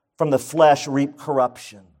from the flesh reap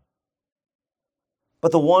corruption.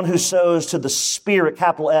 But the one who sows to the Spirit,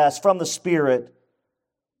 capital S, from the Spirit,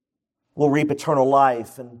 will reap eternal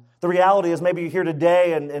life. And the reality is maybe you're here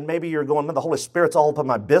today and maybe you're going, man, the Holy Spirit's all up in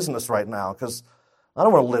my business right now because I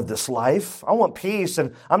don't want to live this life. I want peace.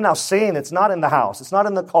 And I'm now seeing it's not in the house. It's not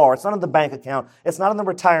in the car. It's not in the bank account. It's not in the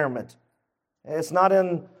retirement. It's not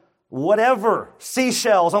in whatever,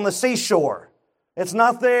 seashells on the seashore. It's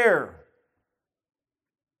not there.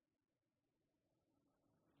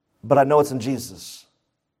 But I know it's in Jesus.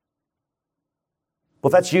 Well,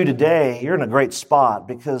 if that's you today, you're in a great spot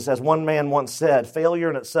because as one man once said, failure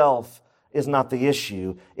in itself is not the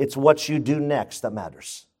issue. It's what you do next that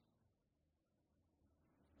matters.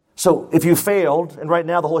 So if you failed, and right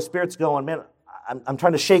now the Holy Spirit's going, man, I'm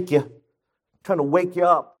trying to shake you, I'm trying to wake you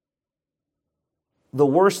up. The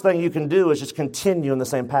worst thing you can do is just continue in the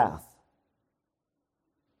same path.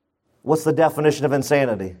 What's the definition of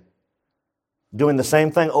insanity? Doing the same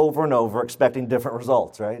thing over and over, expecting different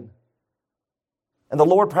results, right? And the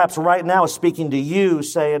Lord perhaps right now is speaking to you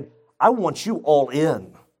saying, I want you all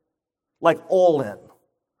in. Like all in.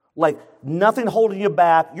 Like nothing holding you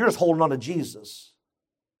back. You're just holding on to Jesus.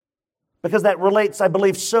 Because that relates, I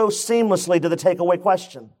believe, so seamlessly to the takeaway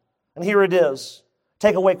question. And here it is.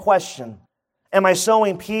 Takeaway question. Am I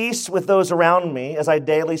sowing peace with those around me as I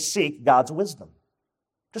daily seek God's wisdom?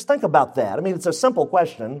 Just think about that. I mean, it's a simple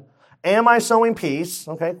question. Am I sowing peace?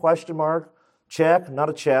 Okay, question mark. Check, not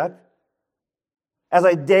a check. As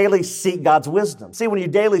I daily seek God's wisdom. See, when you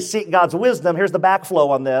daily seek God's wisdom, here's the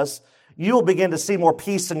backflow on this. You will begin to see more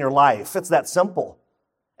peace in your life. It's that simple.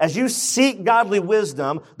 As you seek godly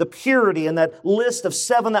wisdom, the purity and that list of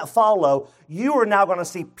 7 that follow, you are now going to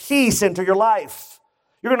see peace into your life.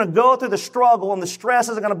 You're going to go through the struggle and the stress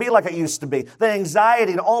isn't going to be like it used to be. The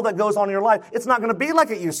anxiety and all that goes on in your life, it's not going to be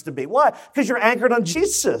like it used to be. Why? Because you're anchored on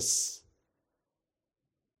Jesus.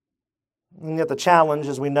 And yet the challenge,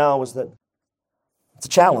 as we know, is that it's a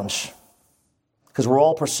challenge because we're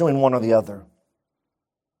all pursuing one or the other.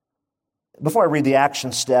 Before I read the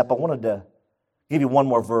action step, I wanted to give you one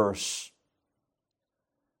more verse.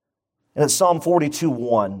 And it's Psalm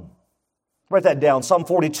 42:1. Write that down, Psalm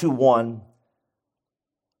 42:1.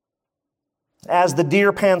 As the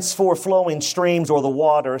deer pants for flowing streams or the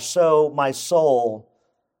water, so my soul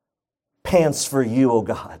pants for you, O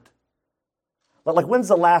God. But like, when's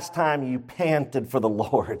the last time you panted for the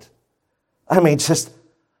Lord? I mean, just,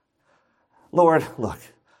 Lord, look,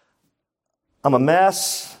 I'm a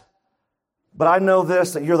mess, but I know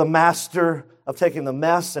this, that you're the master of taking the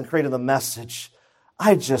mess and creating the message.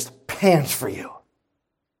 I just pant for you.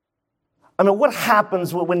 I mean, what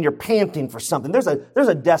happens when you're panting for something? There's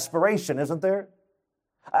a desperation, isn't there?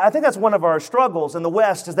 I think that's one of our struggles in the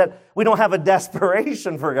West, is that we don't have a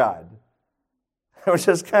desperation for God. We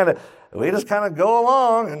just kind of go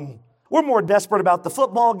along, and we're more desperate about the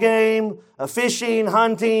football game, fishing,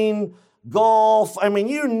 hunting, golf. I mean,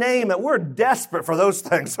 you name it. We're desperate for those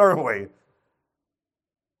things, aren't we?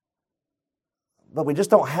 But we just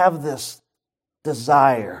don't have this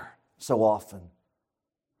desire so often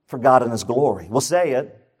for God and His glory. We'll say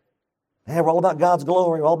it. Hey, we're all about God's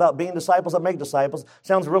glory. We're all about being disciples that make disciples.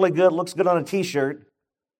 Sounds really good, looks good on a t-shirt.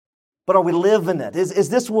 But are we living it? Is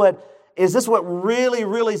this what really,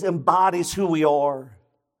 really embodies who we are?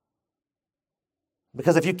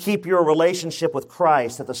 Because if you keep your relationship with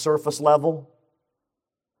Christ at the surface level,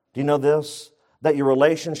 do you know this? That your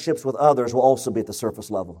relationships with others will also be at the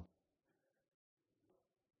surface level.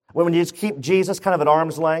 When you just keep Jesus kind of at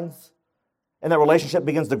arm's length, and that relationship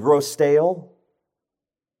begins to grow stale,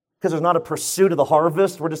 because there's not a pursuit of the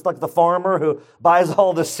harvest. We're just like the farmer who buys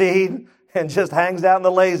all the seed and just hangs out in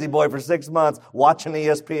the lazy boy for 6 months watching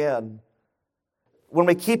ESPN. When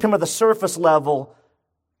we keep him at the surface level,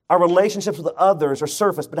 our relationships with others are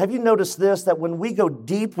surface. But have you noticed this, that when we go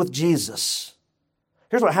deep with Jesus,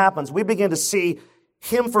 here's what happens. We begin to see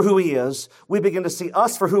Him for who He is. We begin to see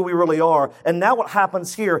us for who we really are. And now what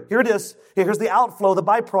happens here it is. Here's the outflow, the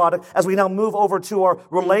byproduct, as we now move over to our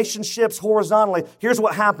relationships horizontally. Here's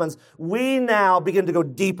what happens. We now begin to go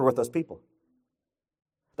deeper with those people.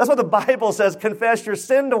 That's what the Bible says, confess your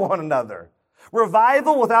sin to one another.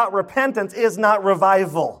 Revival without repentance is not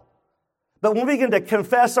revival. But when we begin to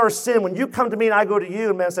confess our sin, when you come to me and I go to you,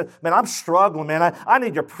 and man, say, man, I'm struggling, man. I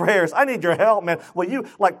need your prayers. I need your help, man. Will you,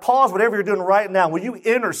 pause whatever you're doing right now? Will you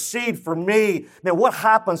intercede for me? Man, what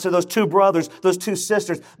happens to those two brothers, those two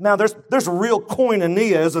sisters? Now, there's real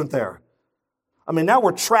koinonia, isn't there? I mean, now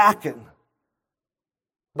we're tracking.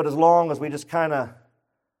 But as long as we just kind of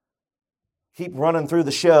keep running through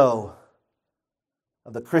the show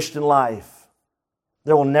of the Christian life,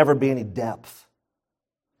 there will never be any depth.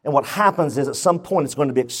 And what happens is at some point it's going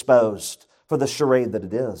to be exposed for the charade that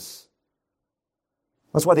it is.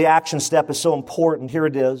 That's why the action step is so important. Here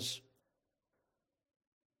it is.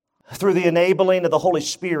 Through the enabling of the Holy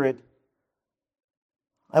Spirit,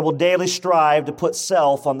 I will daily strive to put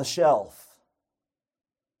self on the shelf.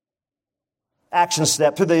 Action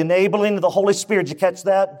step. Through the enabling of the Holy Spirit. Did you catch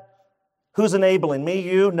that? Who's enabling? Me,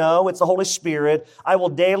 you? No, it's the Holy Spirit. I will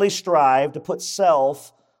daily strive to put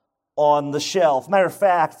self on the shelf. Matter of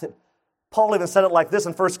fact, Paul even said it like this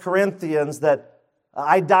in 1 Corinthians, that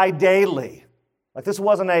I die daily. Like this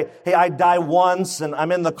wasn't hey, I die once and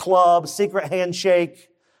I'm in the club, secret handshake,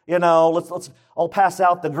 let's all pass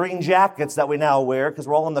out the green jackets that we now wear because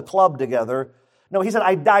we're all in the club together. No, he said,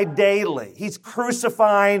 I die daily. He's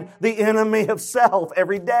crucifying the enemy of self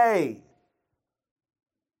every day.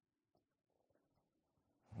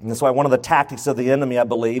 And that's why one of the tactics of the enemy, I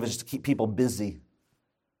believe, is to keep people busy.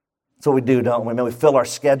 That's what we do, don't we? Man, we fill our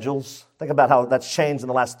schedules. Think about how that's changed in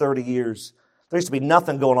the last 30 years. There used to be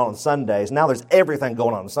nothing going on Sundays. Now there's everything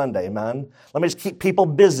going on Sunday, man. Let me just keep people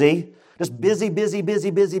busy. Just busy.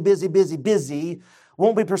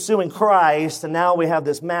 Won't be pursuing Christ, and now we have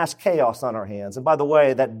this mass chaos on our hands. And by the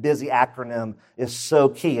way, that busy acronym is so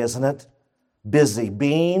key, isn't it? Busy.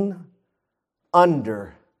 Being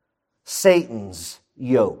under Satan's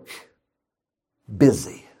yoke.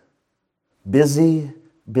 Busy. Busy.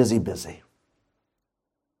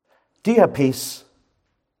 Do you have peace?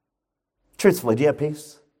 Truthfully, do you have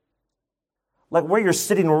peace? Like where you're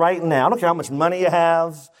sitting right now, I don't care how much money you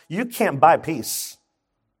have, you can't buy peace.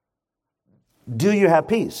 Do you have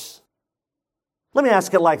peace? Let me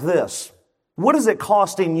ask it like this. What is it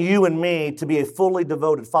costing you and me to be a fully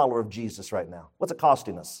devoted follower of Jesus right now? What's it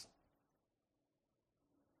costing us?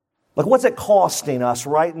 Like, what's it costing us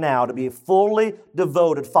right now to be a fully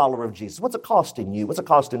devoted follower of Jesus? What's it costing you? What's it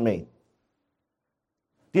costing me?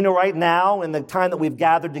 Do you know right now, in the time that we've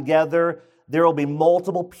gathered together, there will be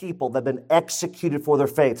multiple people that have been executed for their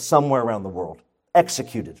faith somewhere around the world.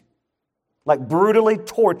 Executed. Like brutally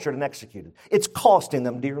tortured and executed. It's costing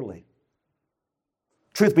them dearly.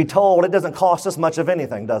 Truth be told, it doesn't cost us much of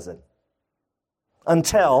anything, does it?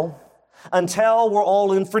 Until we're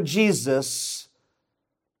all in for Jesus,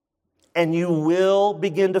 and you will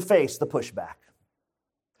begin to face the pushback.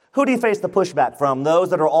 Who do you face the pushback from? Those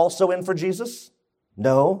that are also in for Jesus?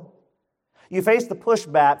 No. You face the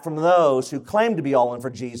pushback from those who claim to be all in for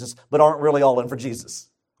Jesus, but aren't really all in for Jesus.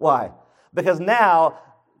 Why? Because now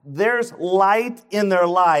there's light in their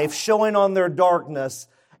life showing on their darkness,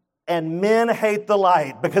 and men hate the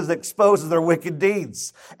light because it exposes their wicked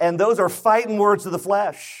deeds. And those are fighting words of the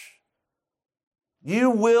flesh. You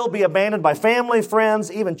will be abandoned by family,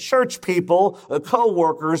 friends, even church people,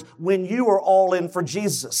 co-workers, when you are all in for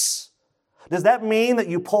Jesus. Does that mean that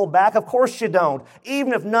you pull back? Of course you don't.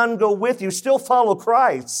 Even if none go with you, still follow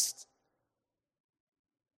Christ.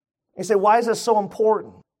 You say, why is this so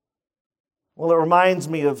important? Well, it reminds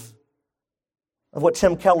me of what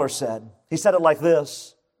Tim Keller said. He said it like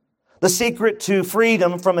this: the secret to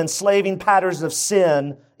freedom from enslaving patterns of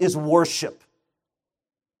sin is worship.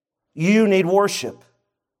 You need worship.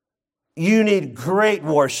 You need great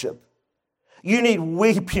worship. You need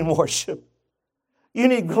weeping worship. You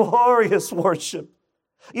need glorious worship.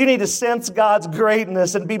 You need to sense God's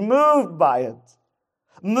greatness and be moved by it.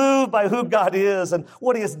 Moved by who God is and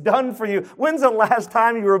what He has done for you. When's the last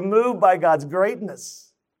time you were moved by God's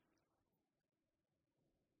greatness?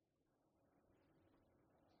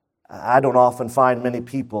 I don't often find many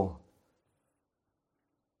people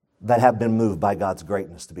that have been moved by God's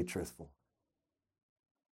greatness, to be truthful.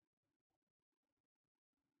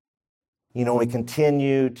 You know, we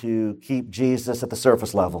continue to keep Jesus at the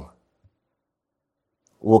surface level.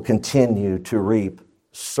 We'll continue to reap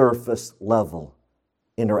surface level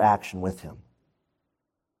interaction with Him.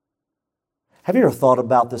 Have you ever thought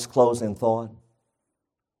about this closing thought?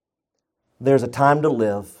 There's a time to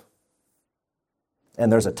live,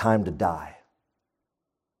 and there's a time to die.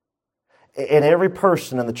 And every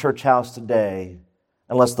person in the church house today,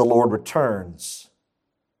 unless the Lord returns,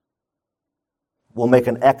 will make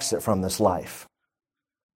an exit from this life.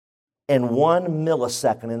 And 1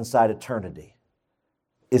 millisecond inside eternity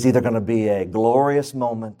is either going to be a glorious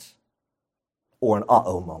moment or an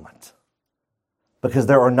uh-oh moment. Because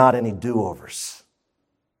there are not any do-overs.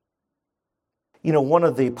 You know, one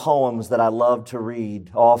of the poems that I love to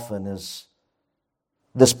read often is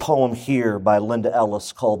this poem here by Linda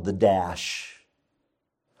Ellis called The Dash.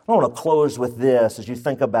 I want to close with this as you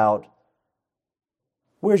think about,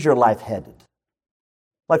 where's your life headed?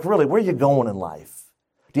 Like really, where are you going in life?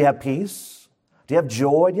 Do you have peace? Do you have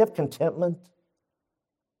joy? Do you have contentment?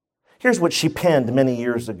 Here's what she penned many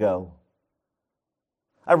years ago.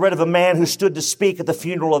 I read of a man who stood to speak at the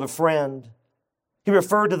funeral of a friend. He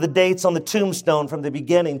referred to the dates on the tombstone from the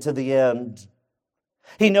beginning to the end.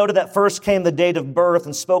 He noted that first came the date of birth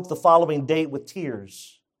and spoke the following date with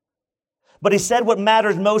tears. But he said what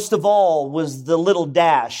mattered most of all was the little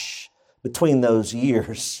dash between those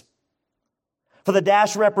years. For the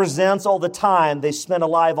dash represents all the time they spent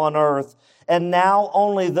alive on earth, and now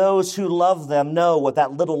only those who love them know what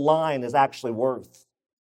that little line is actually worth.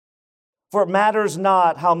 For it matters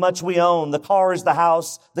not how much we own, the cars, the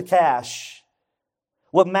house, the cash.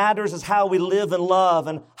 What matters is how we live and love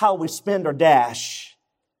and how we spend our dash.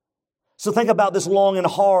 So think about this long and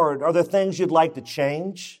hard. Are there things you'd like to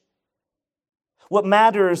change? What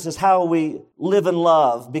matters is how we live and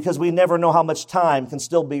love, because we never know how much time can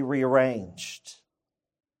still be rearranged.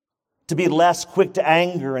 To be less quick to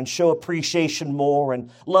anger and show appreciation more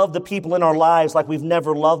and love the people in our lives like we've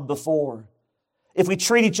never loved before. If we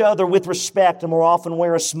treat each other with respect and more often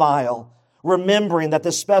wear a smile, remembering that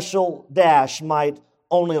this special dash might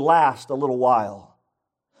only last a little while.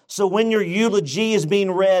 So when your eulogy is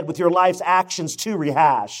being read with your life's actions to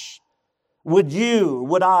rehash, would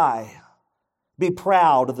I be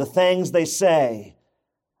proud of the things they say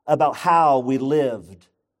about how we lived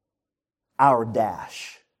our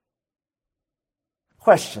dash?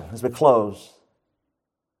 Question as we close.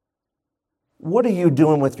 What are you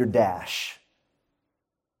doing with your dash?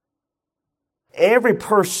 Every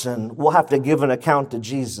person will have to give an account to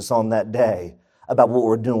Jesus on that day about what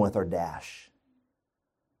we're doing with our dash.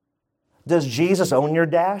 Does Jesus own your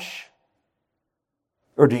dash?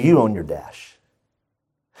 Or do you own your dash?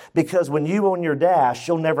 Because when you own your dash,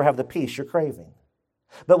 you'll never have the peace you're craving.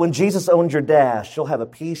 But when Jesus owns your dash, you'll have a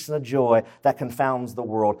peace and a joy that confounds the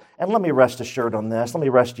world. And let me rest assured on this. Let me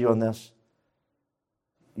rest you on this.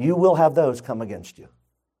 You will have those come against you.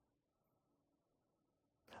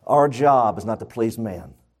 Our job is not to please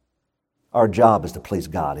man. Our job is to please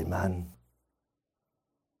God. Amen.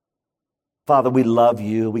 Father, we love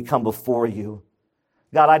you. We come before you.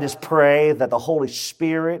 God, I just pray that the Holy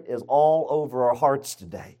Spirit is all over our hearts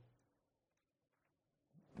today.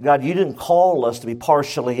 God, you didn't call us to be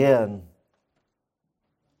partially in.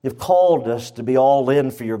 You've called us to be all in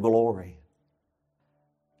for your glory.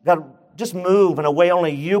 God, just move in a way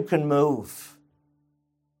only you can move.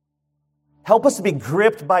 Help us to be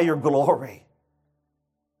gripped by your glory.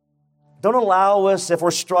 Don't allow us, if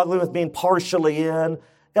we're struggling with being partially in,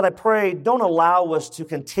 God, I pray, don't allow us to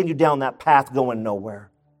continue down that path going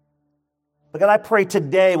nowhere. But God, I pray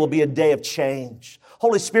today will be a day of change.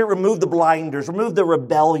 Holy Spirit, remove the blinders, remove the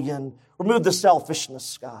rebellion, remove the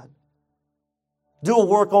selfishness, God. Do a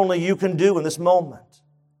work only you can do in this moment.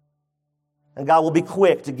 And God will be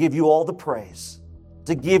quick to give you all the praise,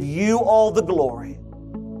 to give you all the glory.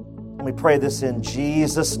 And we pray this in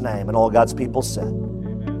Jesus' name. And all God's people said,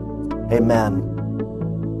 Amen.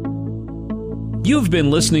 You've been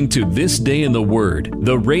listening to This Day in the Word,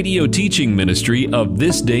 the radio teaching ministry of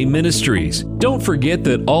This Day Ministries. Don't forget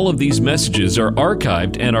that all of these messages are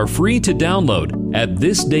archived and are free to download at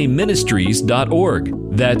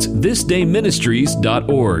thisdayministries.org. That's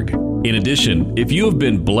thisdayministries.org. In addition, if you have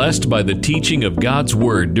been blessed by the teaching of God's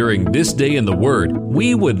Word during This Day in the Word,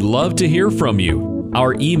 we would love to hear from you.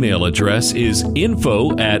 Our email address is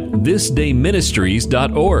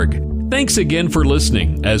info@thisdayministries.org. Thanks again for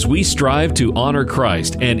listening as we strive to honor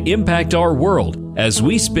Christ and impact our world as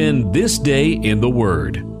we spend this day in the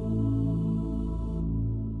Word.